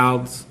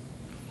clouds.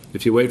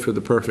 If you wait for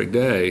the perfect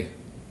day,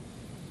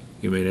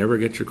 you may never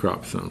get your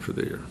crop sown for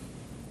the year.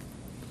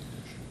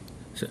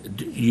 So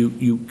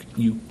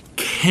you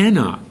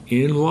cannot,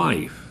 in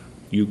life,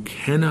 you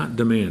cannot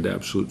demand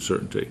absolute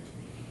certainty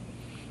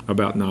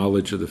about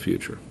knowledge of the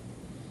future.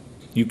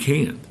 You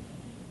can't.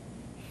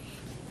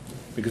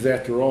 Because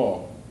after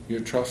all,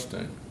 you're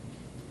trusting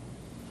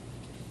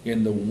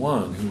in the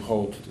one who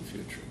holds the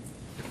future.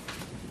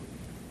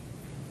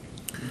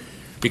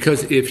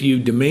 Because if you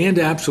demand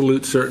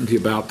absolute certainty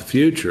about the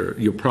future,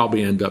 you'll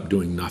probably end up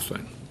doing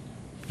nothing.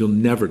 You'll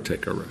never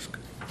take a risk.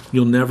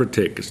 You'll never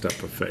take a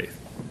step of faith.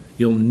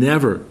 You'll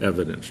never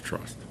evidence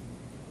trust.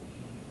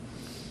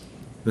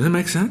 Does that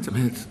make sense? I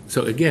mean,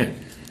 so again,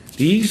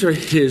 these are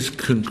his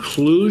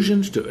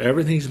conclusions to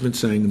everything he's been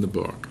saying in the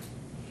book.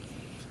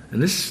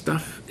 And this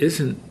stuff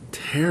isn't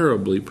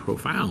terribly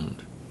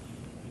profound.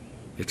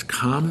 It's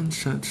common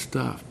sense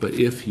stuff. But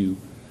if you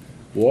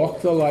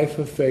walk the life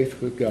of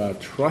faith with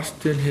God,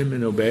 trust in him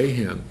and obey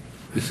him,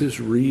 this is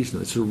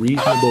reason. It's a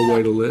reasonable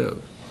way to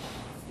live.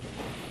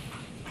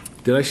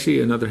 Did I see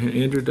another hand?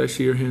 Andrew, did I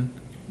see your hand?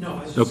 No,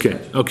 I just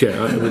Okay.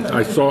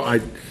 I saw. I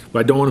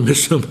don't want to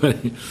miss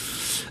somebody.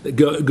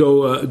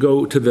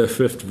 Go to the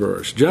 5th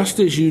verse. Just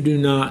as you do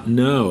not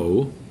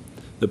know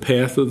the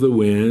path of the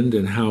wind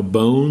and how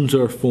bones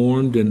are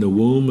formed in the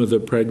womb of the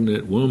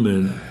pregnant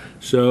woman,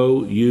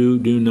 so you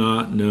do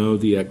not know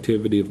the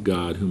activity of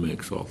God who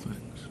makes all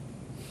things.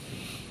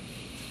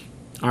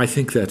 I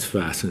think that's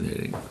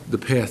fascinating. The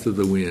path of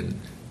the wind.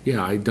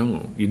 Yeah, I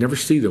don't. You never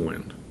see the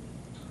wind.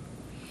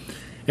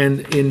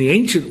 And in the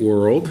ancient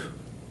world,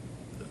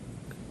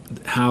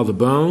 how the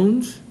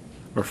bones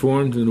are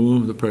formed in the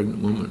womb of the pregnant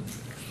woman.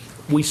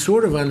 We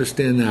sort of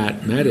understand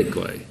that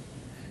medically,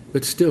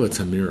 but still it's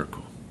a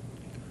miracle.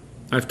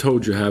 I've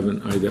told you,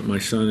 haven't I, that my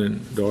son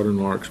and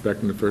daughter-in-law are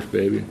expecting the first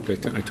baby? I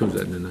told you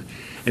that, didn't I?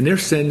 And they're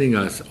sending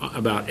us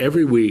about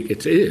every week,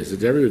 it's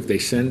every week, they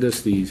send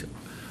us these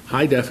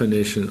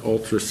high-definition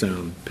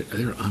ultrasound.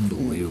 They're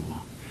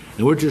unbelievable.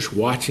 And we're just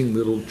watching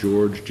little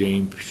George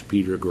James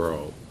Peter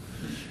grow.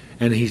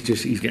 And he's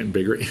getting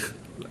bigger.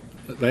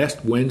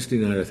 Last Wednesday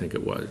night, I think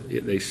it was,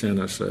 they sent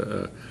us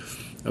a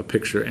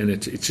picture, and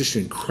it's just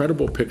an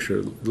incredible picture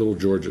of little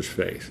George's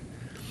face.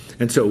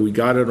 And so we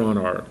got it on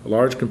our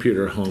large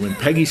computer at home, and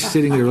Peggy's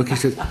sitting there looking,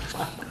 she says,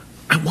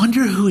 I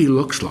wonder who he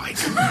looks like.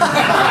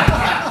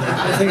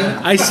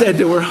 I said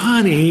to her,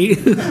 honey,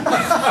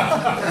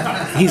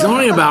 he's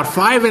only about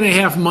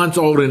 5.5 months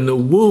old in the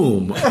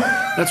womb.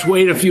 Let's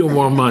wait a few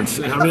more months.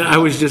 I mean, I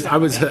was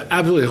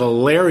absolutely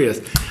hilarious.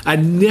 I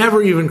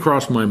never even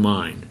crossed my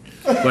mind.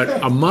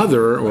 But a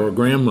mother, or a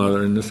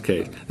grandmother in this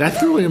case,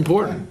 that's really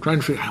important. Trying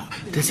to figure out,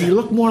 does he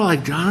look more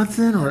like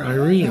Jonathan or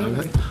Irene? I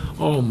was like,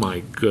 oh my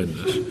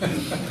goodness.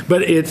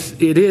 But it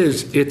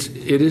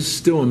is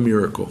still a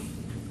miracle.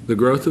 The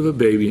growth of a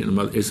baby in a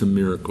mother is a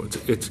miracle.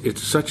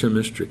 It's such a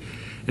mystery.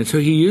 And so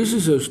he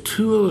uses those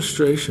two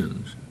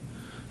illustrations.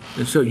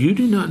 And so you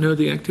do not know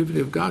the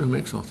activity of God who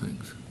makes all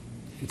things.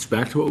 It's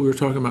back to what we were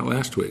talking about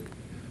last week.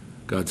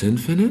 God's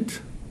infinite,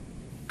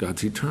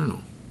 God's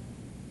eternal.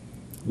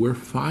 We're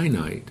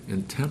finite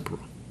and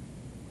temporal.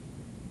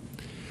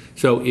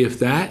 So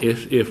if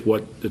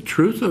what the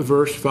truth of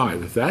verse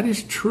 5, if that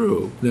is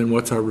true, then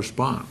what's our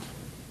response?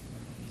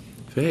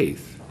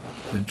 Faith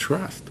and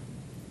trust.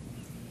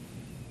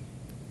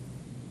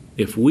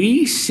 If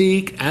we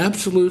seek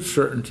absolute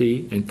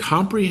certainty and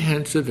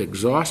comprehensive,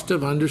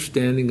 exhaustive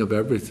understanding of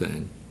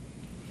everything,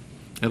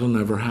 it'll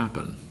never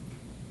happen.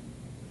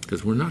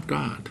 Because we're not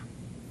God.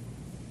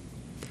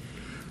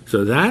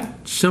 So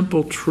that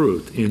simple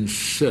truth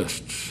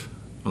insists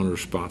on a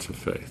response of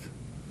faith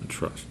and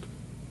trust.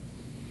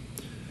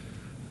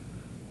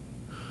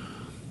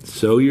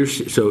 So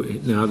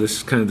now this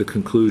is kind of the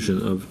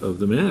conclusion of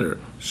the matter.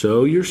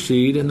 Sow your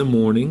seed in the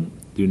morning.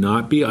 Do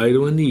not be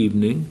idle in the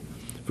evening,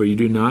 for you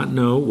do not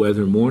know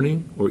whether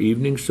morning or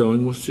evening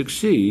sowing will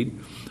succeed,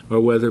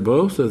 or whether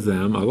both of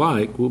them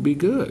alike will be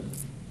good.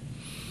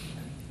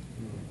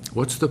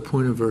 What's the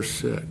point of verse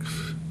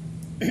 6?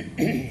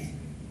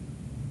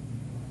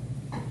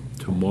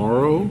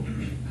 Tomorrow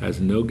has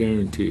no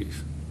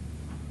guarantees.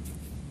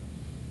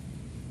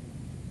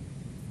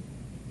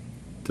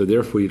 So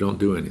therefore you don't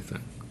do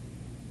anything.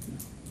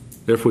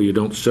 Therefore you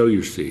don't sow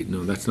your seed.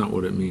 No, that's not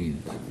what it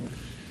means.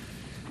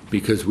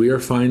 Because we are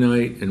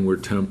finite and we're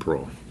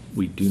temporal.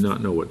 We do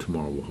not know what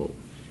tomorrow will hold.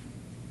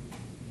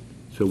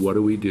 So what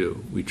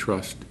do? We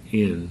trust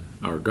in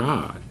our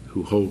God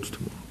who holds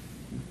tomorrow.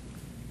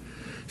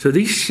 So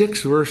these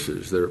 6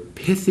 verses, they're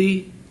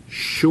pithy,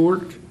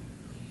 short,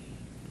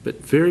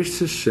 but very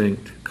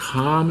succinct,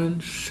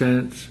 common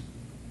sense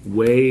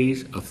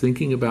ways of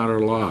thinking about our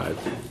lives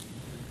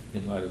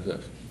in light of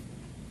this.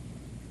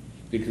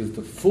 Because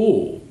the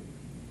fool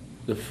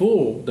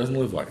doesn't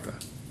live like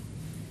that,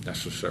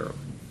 necessarily.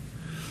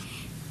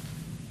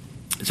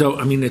 So,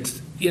 I mean,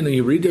 it's,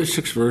 you read those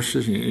 6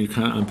 verses and you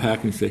kind of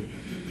unpack and say,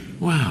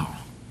 wow,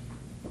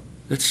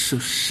 that's so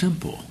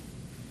simple,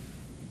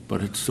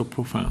 but it's so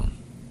profound.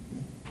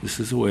 This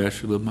is the way I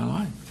should live my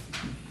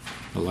life.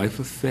 A life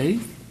of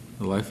faith,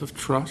 a life of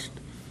trust,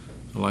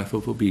 a life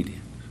of obedience.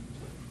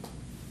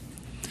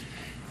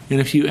 And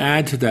if you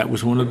add to that,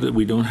 was one of the,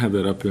 we don't have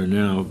that up there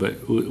now,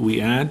 but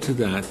we add to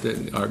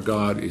that our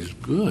God is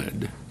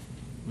good,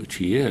 which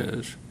he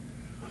is,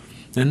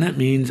 then that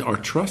means our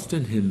trust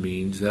in him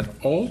means that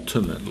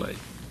ultimately,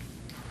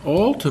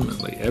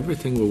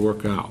 everything will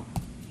work out.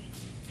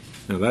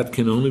 Now that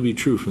can only be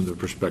true from the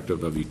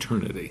perspective of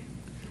eternity.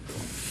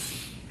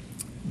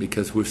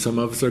 Because some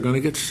of us are going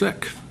to get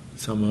sick.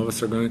 Some of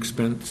us are going to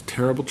experience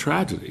terrible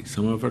tragedy.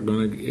 Some of us are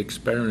going to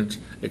experience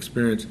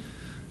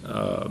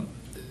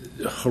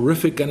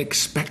horrific,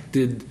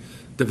 unexpected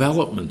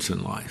developments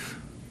in life.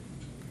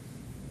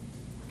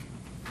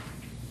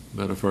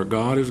 But if our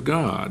God is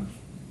God,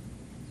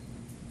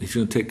 he's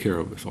going to take care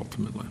of us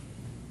ultimately.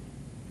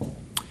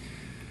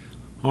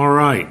 All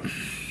right.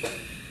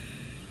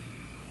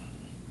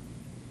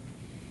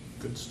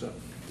 Good stuff.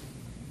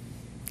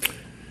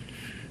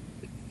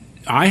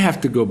 I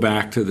have to go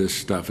back to this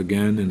stuff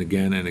again and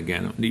again and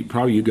again.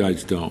 Probably you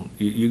guys don't.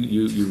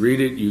 You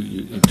read it,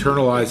 you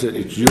internalize it,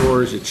 it's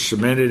yours, it's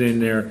cemented in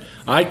there.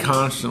 I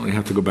constantly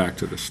have to go back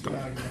to this stuff.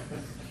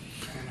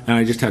 And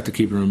I just have to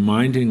keep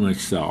reminding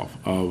myself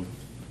of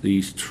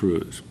these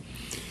truths.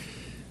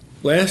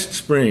 Last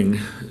spring,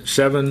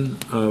 7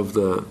 of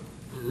the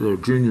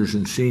juniors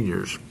and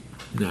seniors,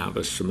 now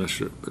this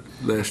semester, but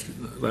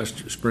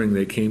last spring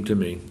they came to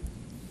me.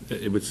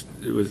 It was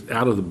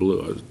out of the blue.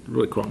 It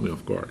really caught me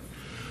off guard.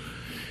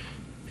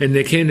 And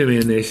they came to me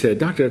and they said,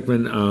 Dr.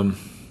 Ekman,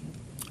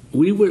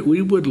 we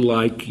would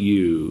like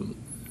you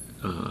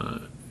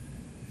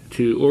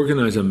to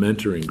organize a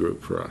mentoring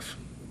group for us.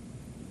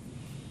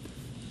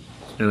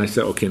 And I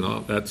said, okay,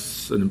 no,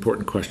 that's an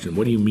important question.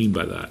 What do you mean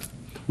by that?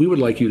 We would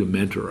like you to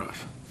mentor us.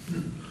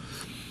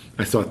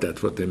 I thought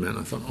that's what they meant.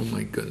 I thought, oh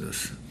my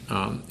goodness.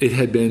 It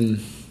had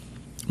been,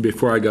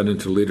 before I got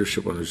into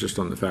leadership, when I was just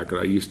on the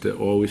faculty, I used to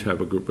always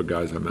have a group of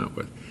guys I met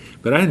with.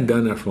 But I hadn't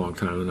done that for a long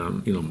time, and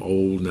I'm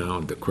old now,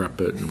 and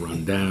decrepit, and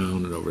run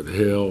down, and over the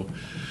hill,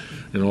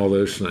 and all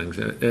those things.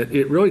 And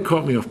it really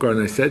caught me off guard,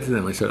 and I said to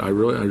them, I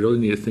really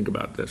need to think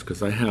about this,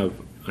 because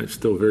I'm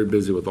still very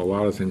busy with a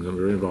lot of things. I'm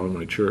very involved in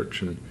my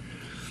church, and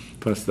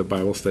plus the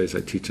Bible studies I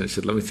teach. And I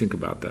said, let me think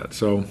about that.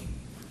 So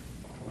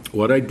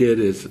what I did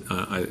is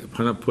I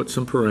kind of put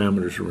some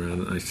parameters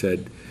around, and I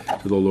said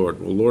to the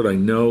Lord, well, Lord, I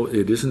know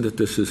it isn't that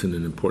this isn't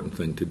an important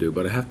thing to do,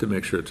 but I have to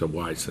make sure it's a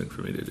wise thing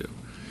for me to do.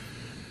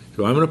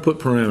 So I'm going to put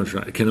parameters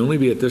around. It can only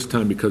be at this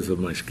time because of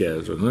my schedule.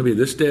 It's going to be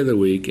this day of the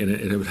week, and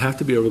it would have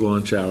to be over the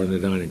lunch hour in the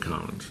dining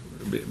commons,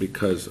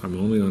 because I'm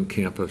only on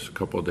campus a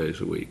couple of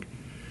days a week.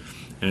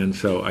 And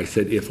so I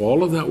said, if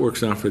all of that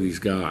works out for these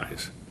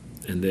guys,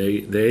 and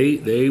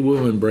they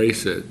will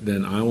embrace it,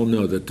 then I will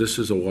know that this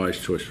is a wise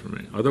choice for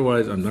me.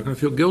 Otherwise, I'm not going to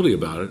feel guilty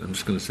about it. I'm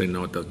just going to say,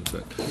 no, it doesn't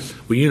fit.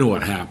 Well, you know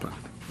what happened.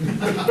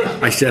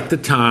 I set the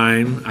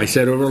time, I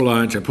said over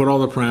lunch, I put all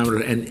the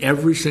parameters, and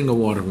every single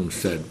one of them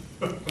said,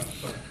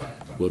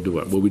 we'll do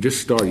it. Well, we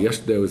just started.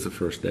 Yesterday was the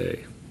first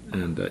day.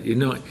 And,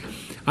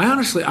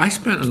 I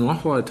spent an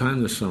awful lot of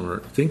time this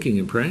summer thinking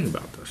and praying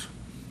about this.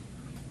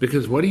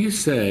 Because what do you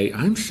say?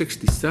 I'm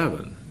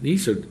 67.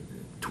 These are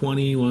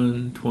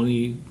 21,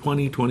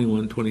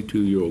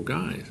 22-year-old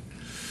guys.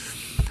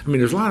 I mean,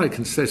 there's a lot I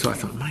can say. So I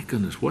thought, my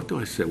goodness, what do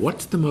I say?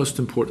 What's the most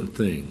important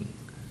thing?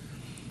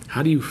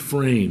 How do you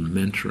frame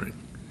mentoring?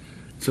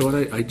 So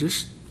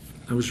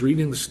I was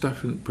reading the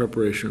stuff in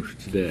preparation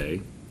for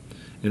today,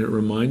 and it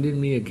reminded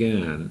me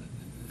again,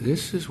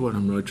 this is what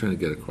I'm really trying to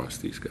get across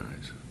these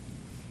guys.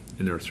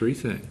 And there are 3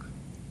 things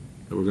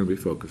that we're going to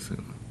be focusing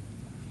on.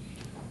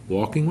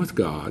 Walking with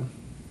God,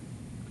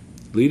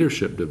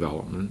 leadership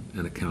development,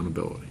 and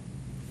accountability.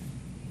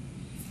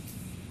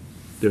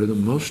 They're the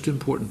most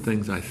important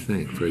things, I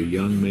think, for a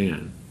young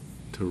man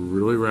to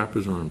really wrap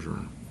his arms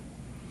around.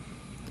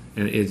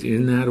 And it's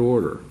in that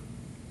order.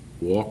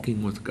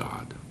 Walking with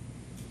God.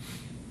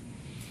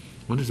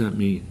 What does that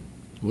mean?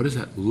 What does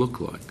that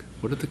look like?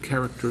 What are the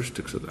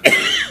characteristics of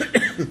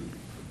that?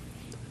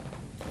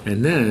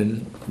 And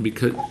then,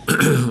 because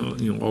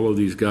all of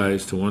these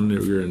guys, to one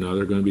degree or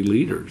another, are going to be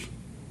leaders.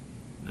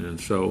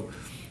 And so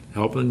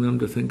helping them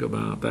to think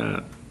about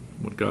that,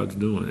 what God's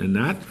doing. And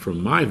that,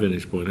 from my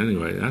vantage point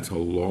anyway, that's a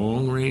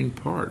long-range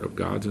part of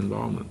God's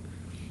involvement.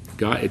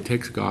 It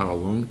takes God a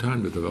long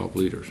time to develop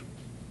leaders.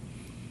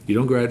 You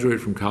don't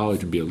graduate from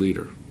college and be a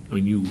leader. I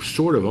mean, you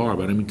sort of are,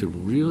 but I mean,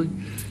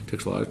 it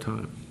takes a lot of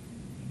time.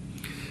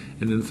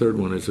 And then the third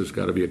one is there's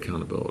got to be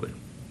accountability.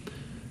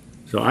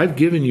 So I've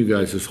given you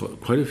guys this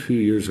quite a few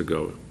years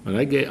ago, and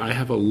I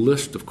have a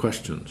list of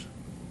questions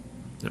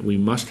that we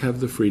must have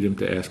the freedom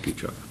to ask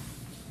each other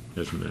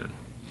as men.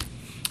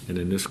 And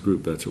in this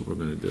group, that's what we're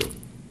going to do.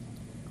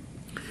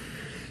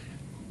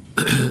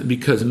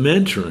 Because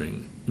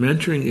mentoring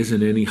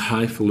isn't any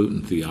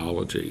highfalutin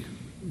theology.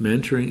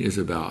 Mentoring is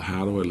about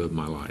how do I live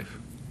my life.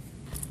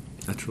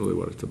 That's really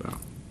what it's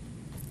about.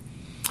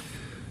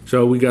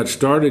 So we got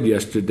started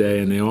yesterday,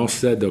 and they all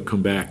said they'll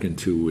come back in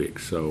 2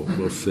 weeks. So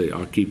we'll see.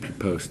 I'll keep you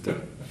posted.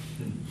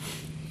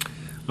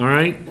 All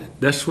right?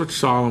 That's what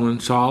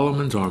Solomon's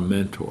our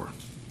mentor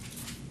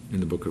in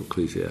the book of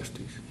Ecclesiastes.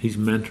 He's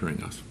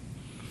mentoring us.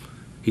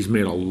 He's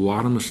made a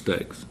lot of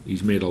mistakes.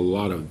 He's made a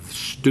lot of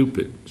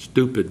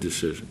stupid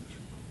decisions.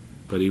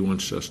 But he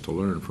wants us to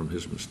learn from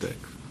his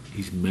mistakes.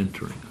 He's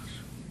mentoring us.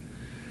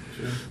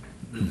 Sure.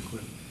 Real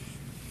quick.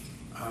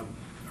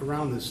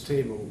 Around this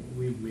table,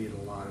 we've made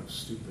a lot of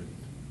stupid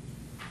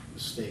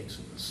mistakes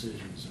and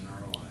decisions in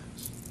our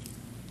lives.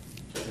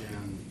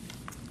 And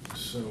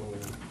so,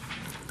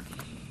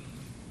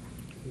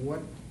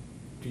 what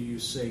do you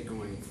say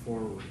going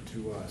forward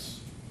to us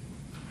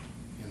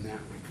in that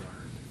regard?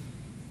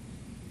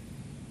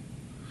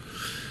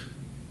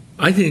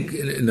 I think,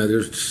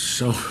 there's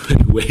so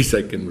many ways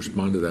I can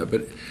respond to that,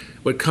 but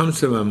what comes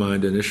to my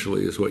mind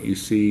initially is what you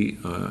see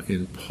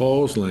in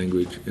Paul's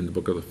language in the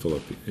book of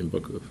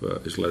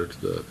his letter to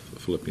the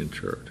Philippian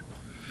church.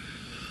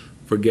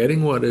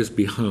 Forgetting what is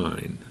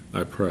behind,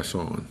 I press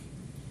on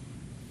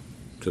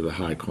to the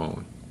high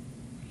calling.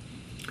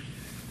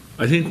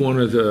 I think one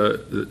of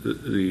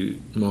the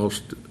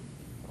most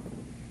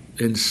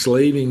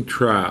enslaving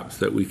traps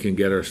that we can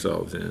get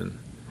ourselves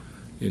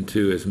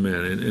into as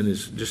men, and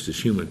as just as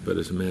human, but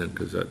as men,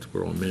 because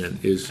we're all men,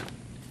 is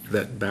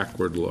that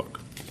backward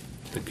look.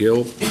 The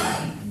guilt,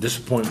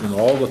 disappointment,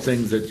 all the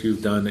things that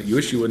you've done that you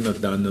wish you wouldn't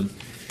have done them.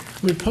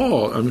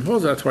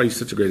 Paul's, that's why he's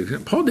such a great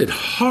example. Paul did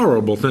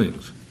horrible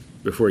things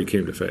before he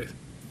came to faith.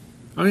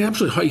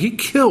 Absolutely. He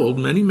killed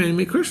many, many,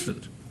 many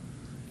Christians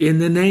in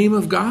the name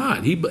of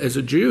God. As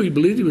a Jew, he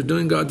believed he was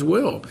doing God's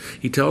will.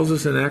 He tells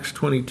us in Acts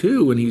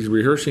 22, when he's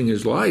rehearsing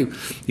his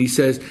life, he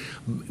says,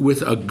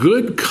 with a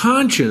good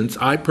conscience,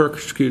 I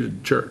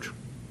persecuted the church.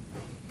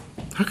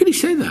 How could he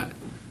say that?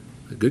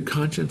 A good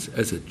conscience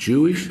as a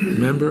Jewish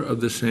member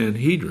of the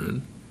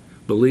Sanhedrin,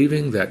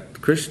 believing that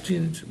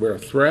Christians were a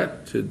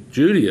threat to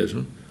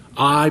Judaism,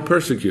 I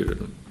persecuted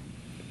them.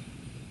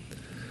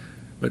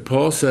 But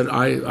Paul said,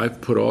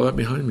 I've put all that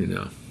behind me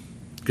now.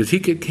 Because he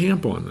could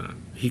camp on that.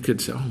 He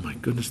could say, oh my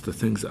goodness, the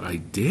things that I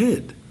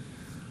did.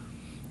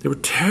 They were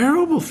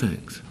terrible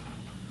things.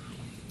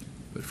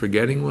 But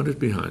forgetting what is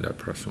behind, I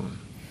press on.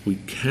 We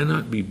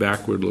cannot be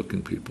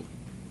backward-looking people.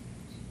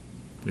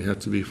 We have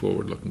to be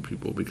forward-looking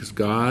people, because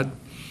God,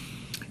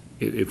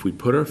 if we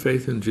put our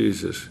faith in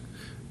Jesus,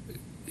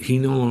 he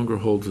no longer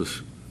holds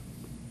us.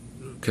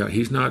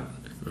 He's not,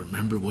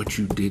 remember what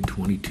you did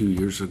 22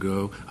 years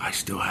ago? I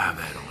still have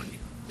that on you.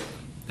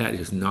 That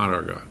is not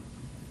our God.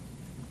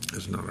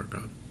 That's not our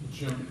God.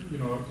 Jim, the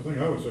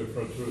thing I would say,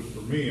 Fred, too, is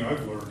for me,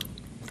 I've learned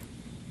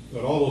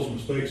that all those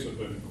mistakes have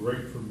been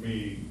great for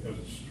me as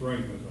a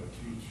strength as I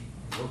teach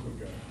and work with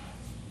guys.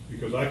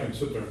 Because I can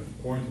sit there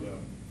and point to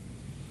them.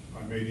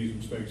 I made these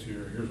mistakes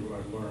here. Here's what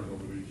I've learned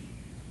over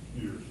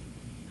these years.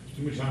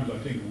 Too many times I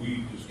think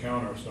we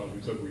discount ourselves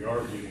because we are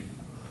getting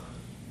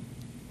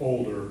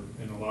older,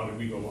 and a lot of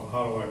we go, well,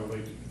 how do I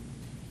relate to it?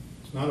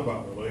 It's not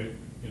about relating.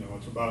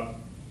 It's about,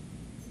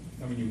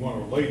 you want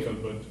to relate to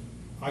them, but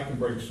I can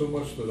bring so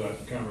much to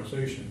that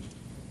conversation.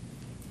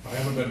 I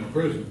haven't been in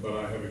prison, but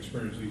I have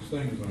experienced these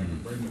things, and I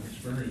can bring them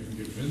experience and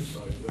give them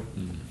insight that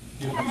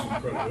gives me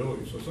some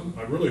credibility. So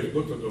I really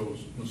looked at those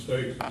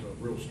mistakes as a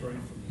real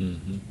strength for me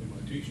in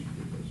my teaching,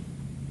 because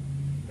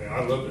hey,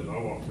 I lived it, I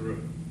walked through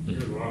it.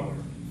 Here's what I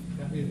learned.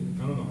 I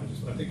don't know,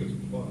 I think it's a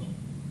plus.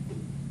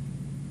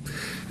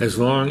 As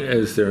long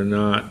as they're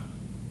not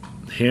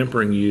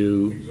hampering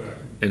you,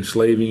 Exactly.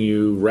 enslaving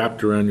you,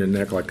 wrapped around your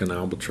neck like an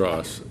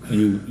albatross,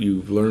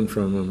 you've learned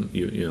from them.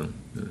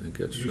 I think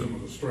that's Use true.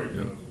 them as a strength,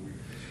 Yeah. not as a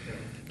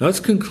weakness. Let's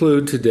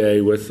conclude today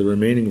with the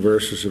remaining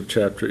verses of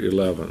chapter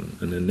 11,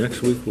 and then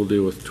next week we'll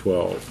deal with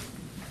 12.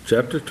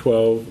 Chapter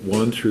 12,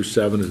 1 through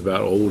 7 is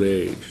about old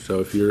age. So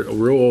if you're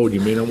real old,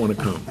 you may not want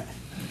to come.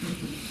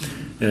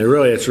 And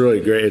it's really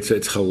great. It's a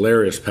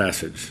hilarious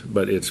passage,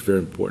 but it's very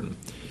important.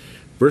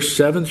 Verse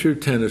 7 through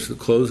 10 is the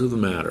close of the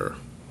matter.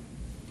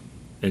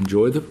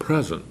 Enjoy the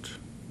present.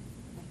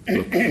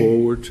 Look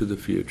forward to the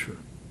future.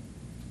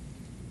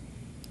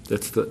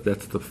 That's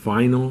the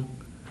final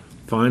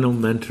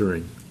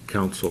mentoring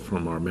counsel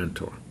from our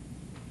mentor.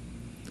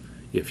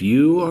 If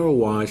you are a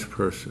wise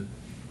person,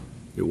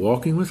 you're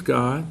walking with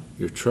God,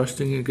 you're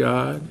trusting in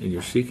God, and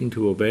you're seeking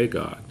to obey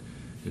God,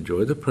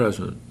 enjoy the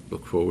present,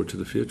 look forward to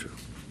the future.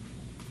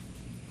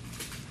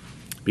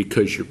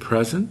 Because your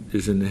present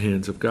is in the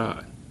hands of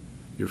God.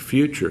 Your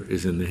future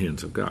is in the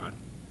hands of God.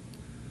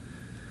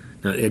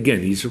 Now,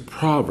 again, these are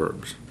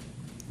proverbs.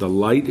 The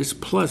light is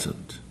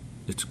pleasant.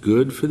 It's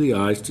good for the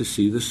eyes to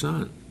see the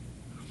sun.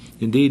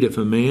 Indeed, if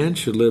a man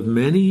should live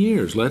many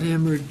years, let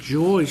him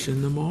rejoice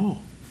in them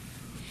all.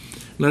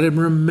 Let him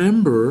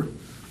remember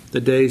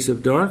the days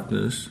of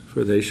darkness,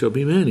 for they shall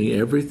be many.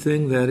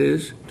 Everything that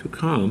is to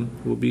come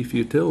will be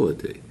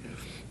futility.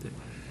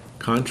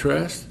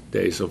 Contrast,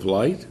 days of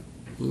light,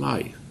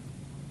 life.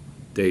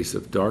 Days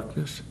of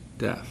darkness,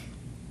 death.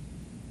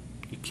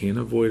 You can't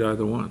avoid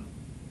either one.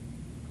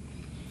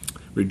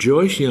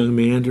 Rejoice, young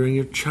man, during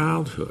your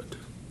childhood.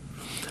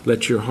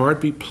 Let your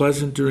heart be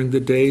pleasant during the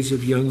days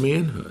of young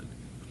manhood.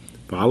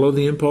 Follow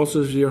the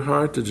impulses of your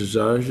heart, the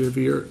desires of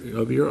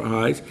your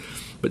eyes,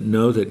 but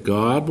know that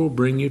God will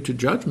bring you to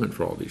judgment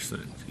for all these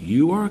things.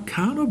 You are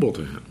accountable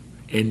to him.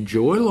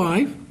 Enjoy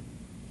life,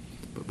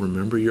 but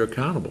remember you're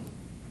accountable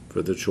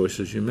for the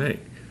choices you make.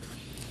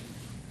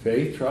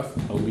 Faith, trust,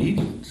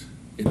 obedience.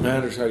 It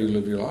matters how you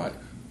live your life.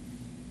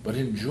 But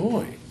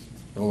enjoy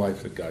the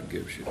life that God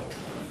gives you.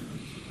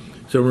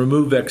 So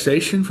remove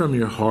vexation from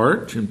your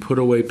heart and put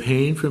away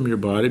pain from your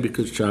body,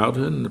 because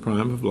childhood and the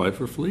prime of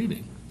life are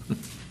fleeting.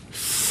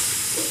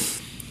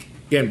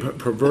 Again,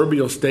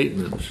 proverbial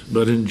statements,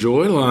 but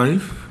enjoy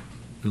life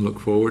and look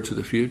forward to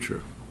the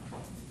future.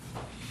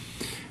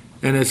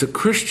 And as a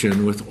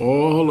Christian, with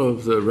all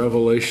of the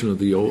revelation of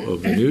the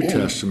New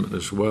Testament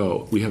as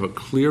well, we have a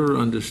clearer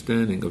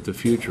understanding of the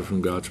future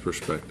from God's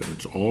perspective.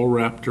 It's all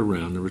wrapped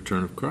around the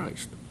return of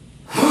Christ.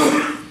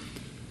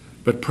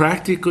 But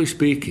practically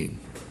speaking,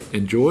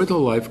 enjoy the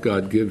life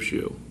God gives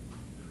you,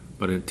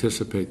 but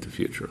anticipate the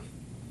future,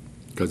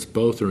 because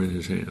both are in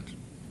his hands.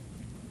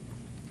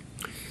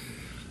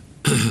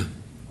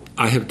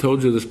 I have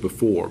told you this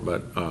before,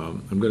 but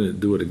I'm going to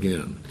do it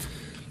again.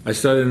 I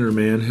studied under a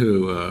man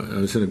who, I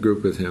was in a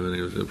group with him, and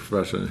he was a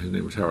professor, and his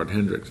name was Howard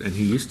Hendricks, and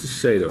he used to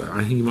say to us, I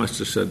think he must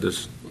have said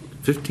this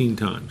 15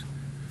 times,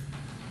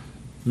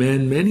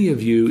 man, many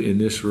of you in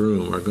this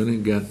room are going to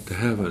get to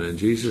heaven, and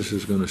Jesus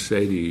is going to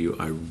say to you,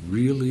 I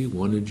really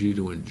wanted you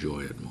to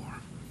enjoy it more.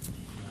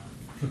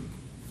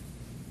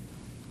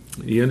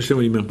 You understand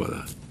what he meant by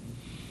that?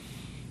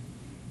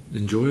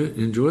 Enjoy it.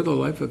 Enjoy the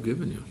life I've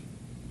given you.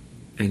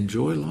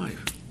 Enjoy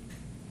life.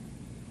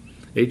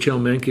 H.L.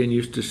 Mencken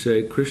used to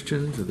say,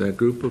 Christians are that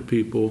group of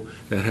people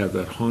that have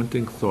that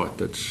haunting thought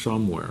that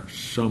somewhere,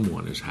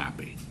 someone is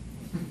happy.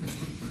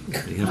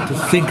 You have to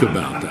think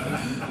about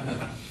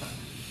that.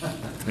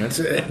 That's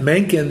it.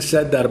 Mencken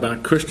said that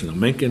about Christians.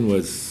 Mencken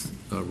was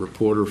a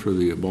reporter for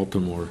the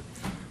Baltimore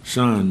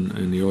Sun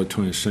in the early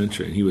 20th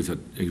century, and he was an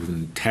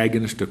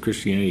antagonist of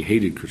Christianity. He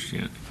hated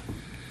Christianity.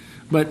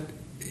 But,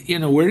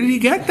 where did he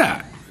get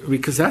that?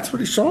 Because that's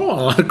what he saw in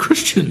a lot of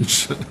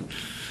Christians.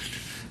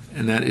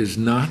 And that is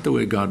not the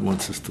way God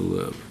wants us to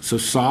live. So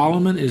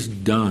Solomon is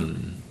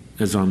done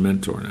as our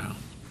mentor now.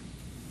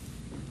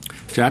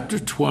 Chapter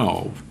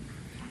 12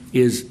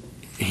 is,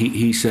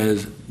 he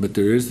says, but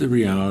there is the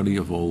reality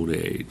of old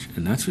age.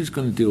 And that's what he's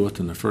going to deal with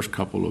in the first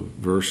couple of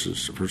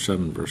verses, first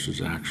 7 verses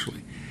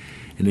actually.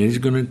 And then he's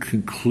going to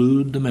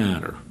conclude the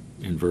matter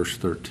in verse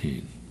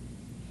 13.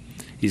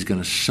 He's going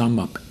to sum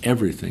up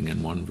everything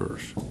in one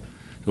verse.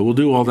 So we'll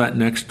do all that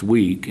next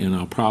week, and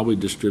I'll probably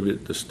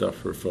distribute the stuff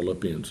for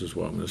Philippians as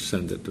well. I'm going to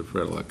send it to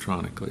Fred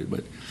electronically.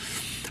 But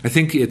I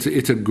think it's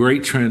a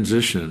great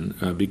transition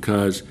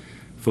because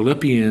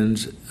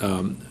Philippians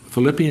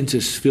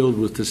is filled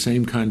with the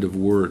same kind of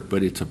word,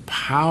 but it's a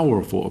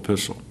powerful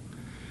epistle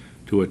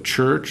to a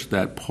church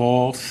that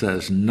Paul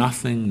says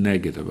nothing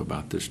negative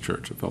about this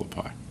church at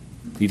Philippi.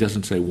 He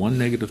doesn't say one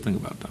negative thing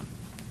about them.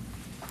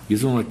 He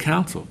doesn't want to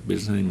counsel, but he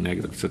doesn't say anything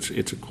negative. So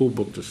it's a cool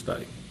book to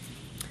study.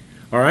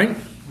 All right?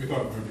 We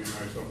thought it would be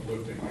nice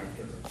uplifting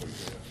after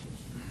Ecclesiastes.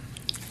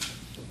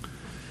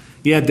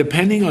 Yeah,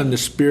 depending on the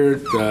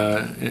spirit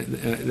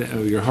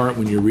of your heart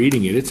when you're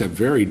reading it, it's a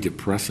very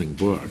depressing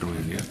book.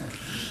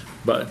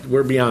 But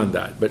we're beyond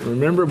that. But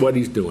remember what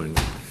he's doing.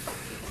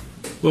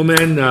 Well,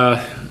 man,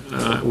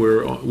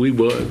 we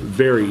will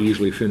very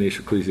easily finish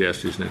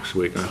Ecclesiastes next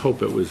week. I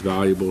hope it was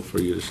valuable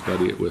for you to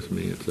study it with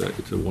me.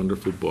 It's a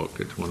wonderful book.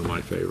 It's one of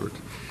my favorites.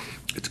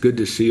 It's good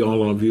to see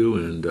all of you,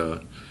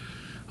 and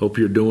hope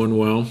you're doing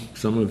well.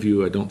 Some of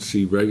you I don't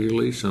see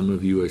regularly. Some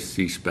of you I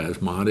see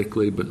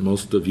spasmodically, but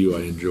most of you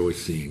I enjoy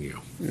seeing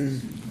you.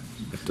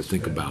 I have to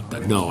think about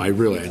that. No, I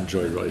really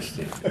enjoy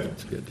seeing you.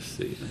 It's good to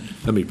see you.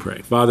 Let me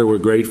pray. Father, we're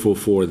grateful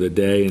for the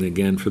day and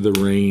again for the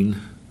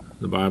rain.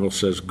 The Bible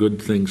says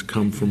good things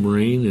come from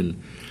rain,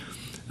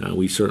 and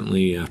we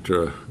certainly,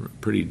 after a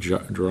pretty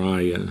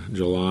dry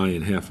July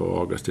and half of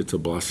August, it's a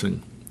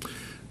blessing.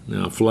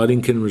 Now,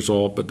 flooding can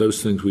result, but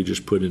those things we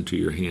just put into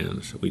your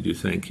hands. We do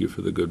thank you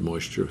for the good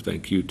moisture.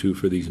 Thank you, too,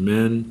 for these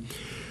men.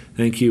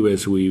 Thank you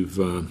as we've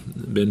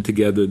been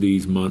together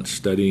these months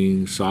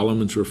studying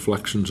Solomon's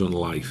reflections on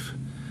life.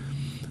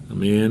 A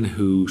man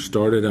who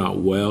started out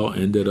well,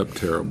 ended up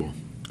terrible.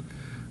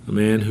 A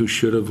man who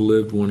should have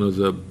lived one of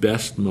the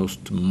best,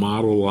 most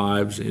model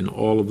lives in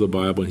all of the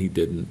Bible, and he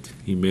didn't.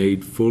 He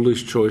made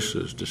foolish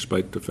choices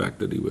despite the fact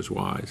that he was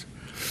wise.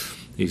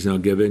 He's now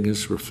giving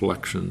us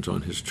reflections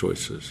on his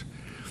choices.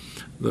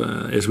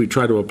 As we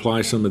try to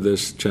apply some of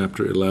this,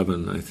 chapter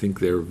 11, I think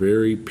they're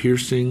very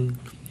piercing,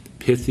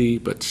 pithy,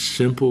 but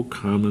simple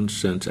common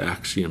sense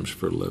axioms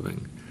for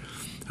living.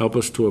 Help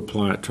us to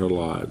apply it to our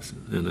lives.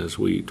 And as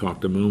we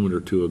talked a moment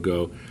or two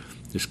ago,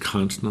 is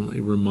constantly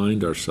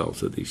remind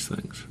ourselves of these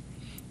things.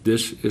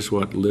 This is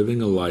what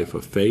living a life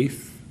of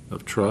faith,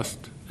 of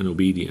trust, and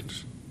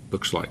obedience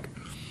looks like.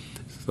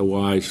 It's the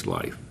wise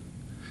life.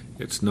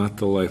 It's not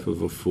the life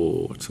of a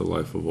fool. It's the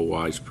life of a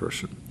wise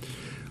person.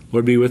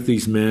 Lord, be with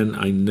these men.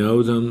 I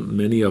know them.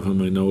 Many of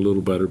them I know a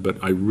little better,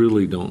 but I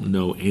really don't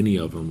know any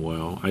of them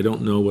well. I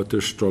don't know what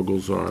their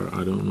struggles are.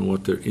 I don't know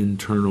what their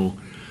internal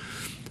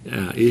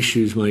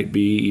issues might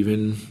be,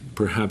 even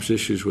perhaps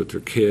issues with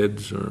their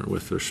kids or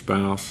with their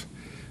spouse.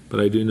 But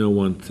I do know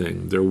one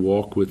thing. Their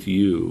walk with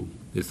you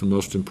is the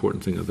most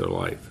important thing of their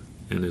life.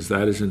 And as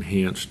that is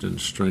enhanced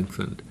and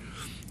strengthened,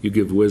 you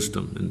give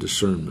wisdom and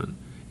discernment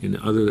in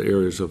other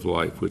areas of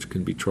life which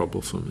can be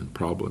troublesome and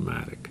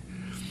problematic.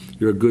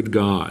 You're a good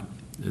God,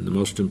 and the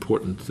most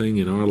important thing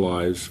in our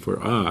lives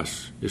for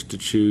us is to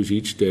choose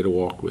each day to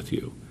walk with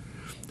you,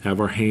 have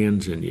our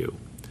hands in you,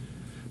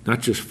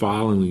 not just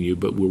following you,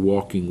 but we're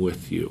walking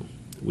with you.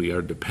 We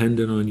are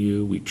dependent on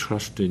you, we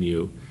trust in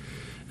you,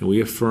 and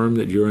we affirm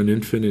that you're an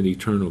infinite,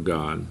 eternal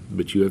God,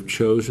 but you have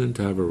chosen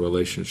to have a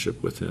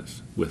relationship with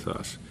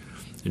us.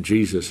 And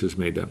Jesus has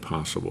made that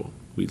possible.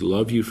 We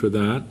love you for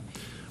that.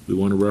 We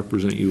want to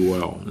represent you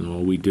well in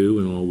all we do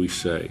and all we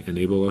say.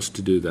 Enable us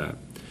to do that.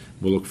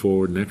 We'll look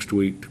forward next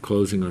week to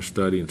closing our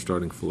study and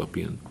starting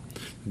Philippians.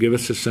 Give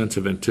us a sense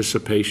of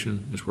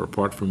anticipation as we're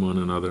apart from one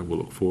another. We'll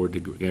look forward to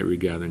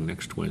regathering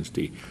next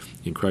Wednesday.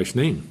 In Christ's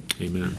name, amen.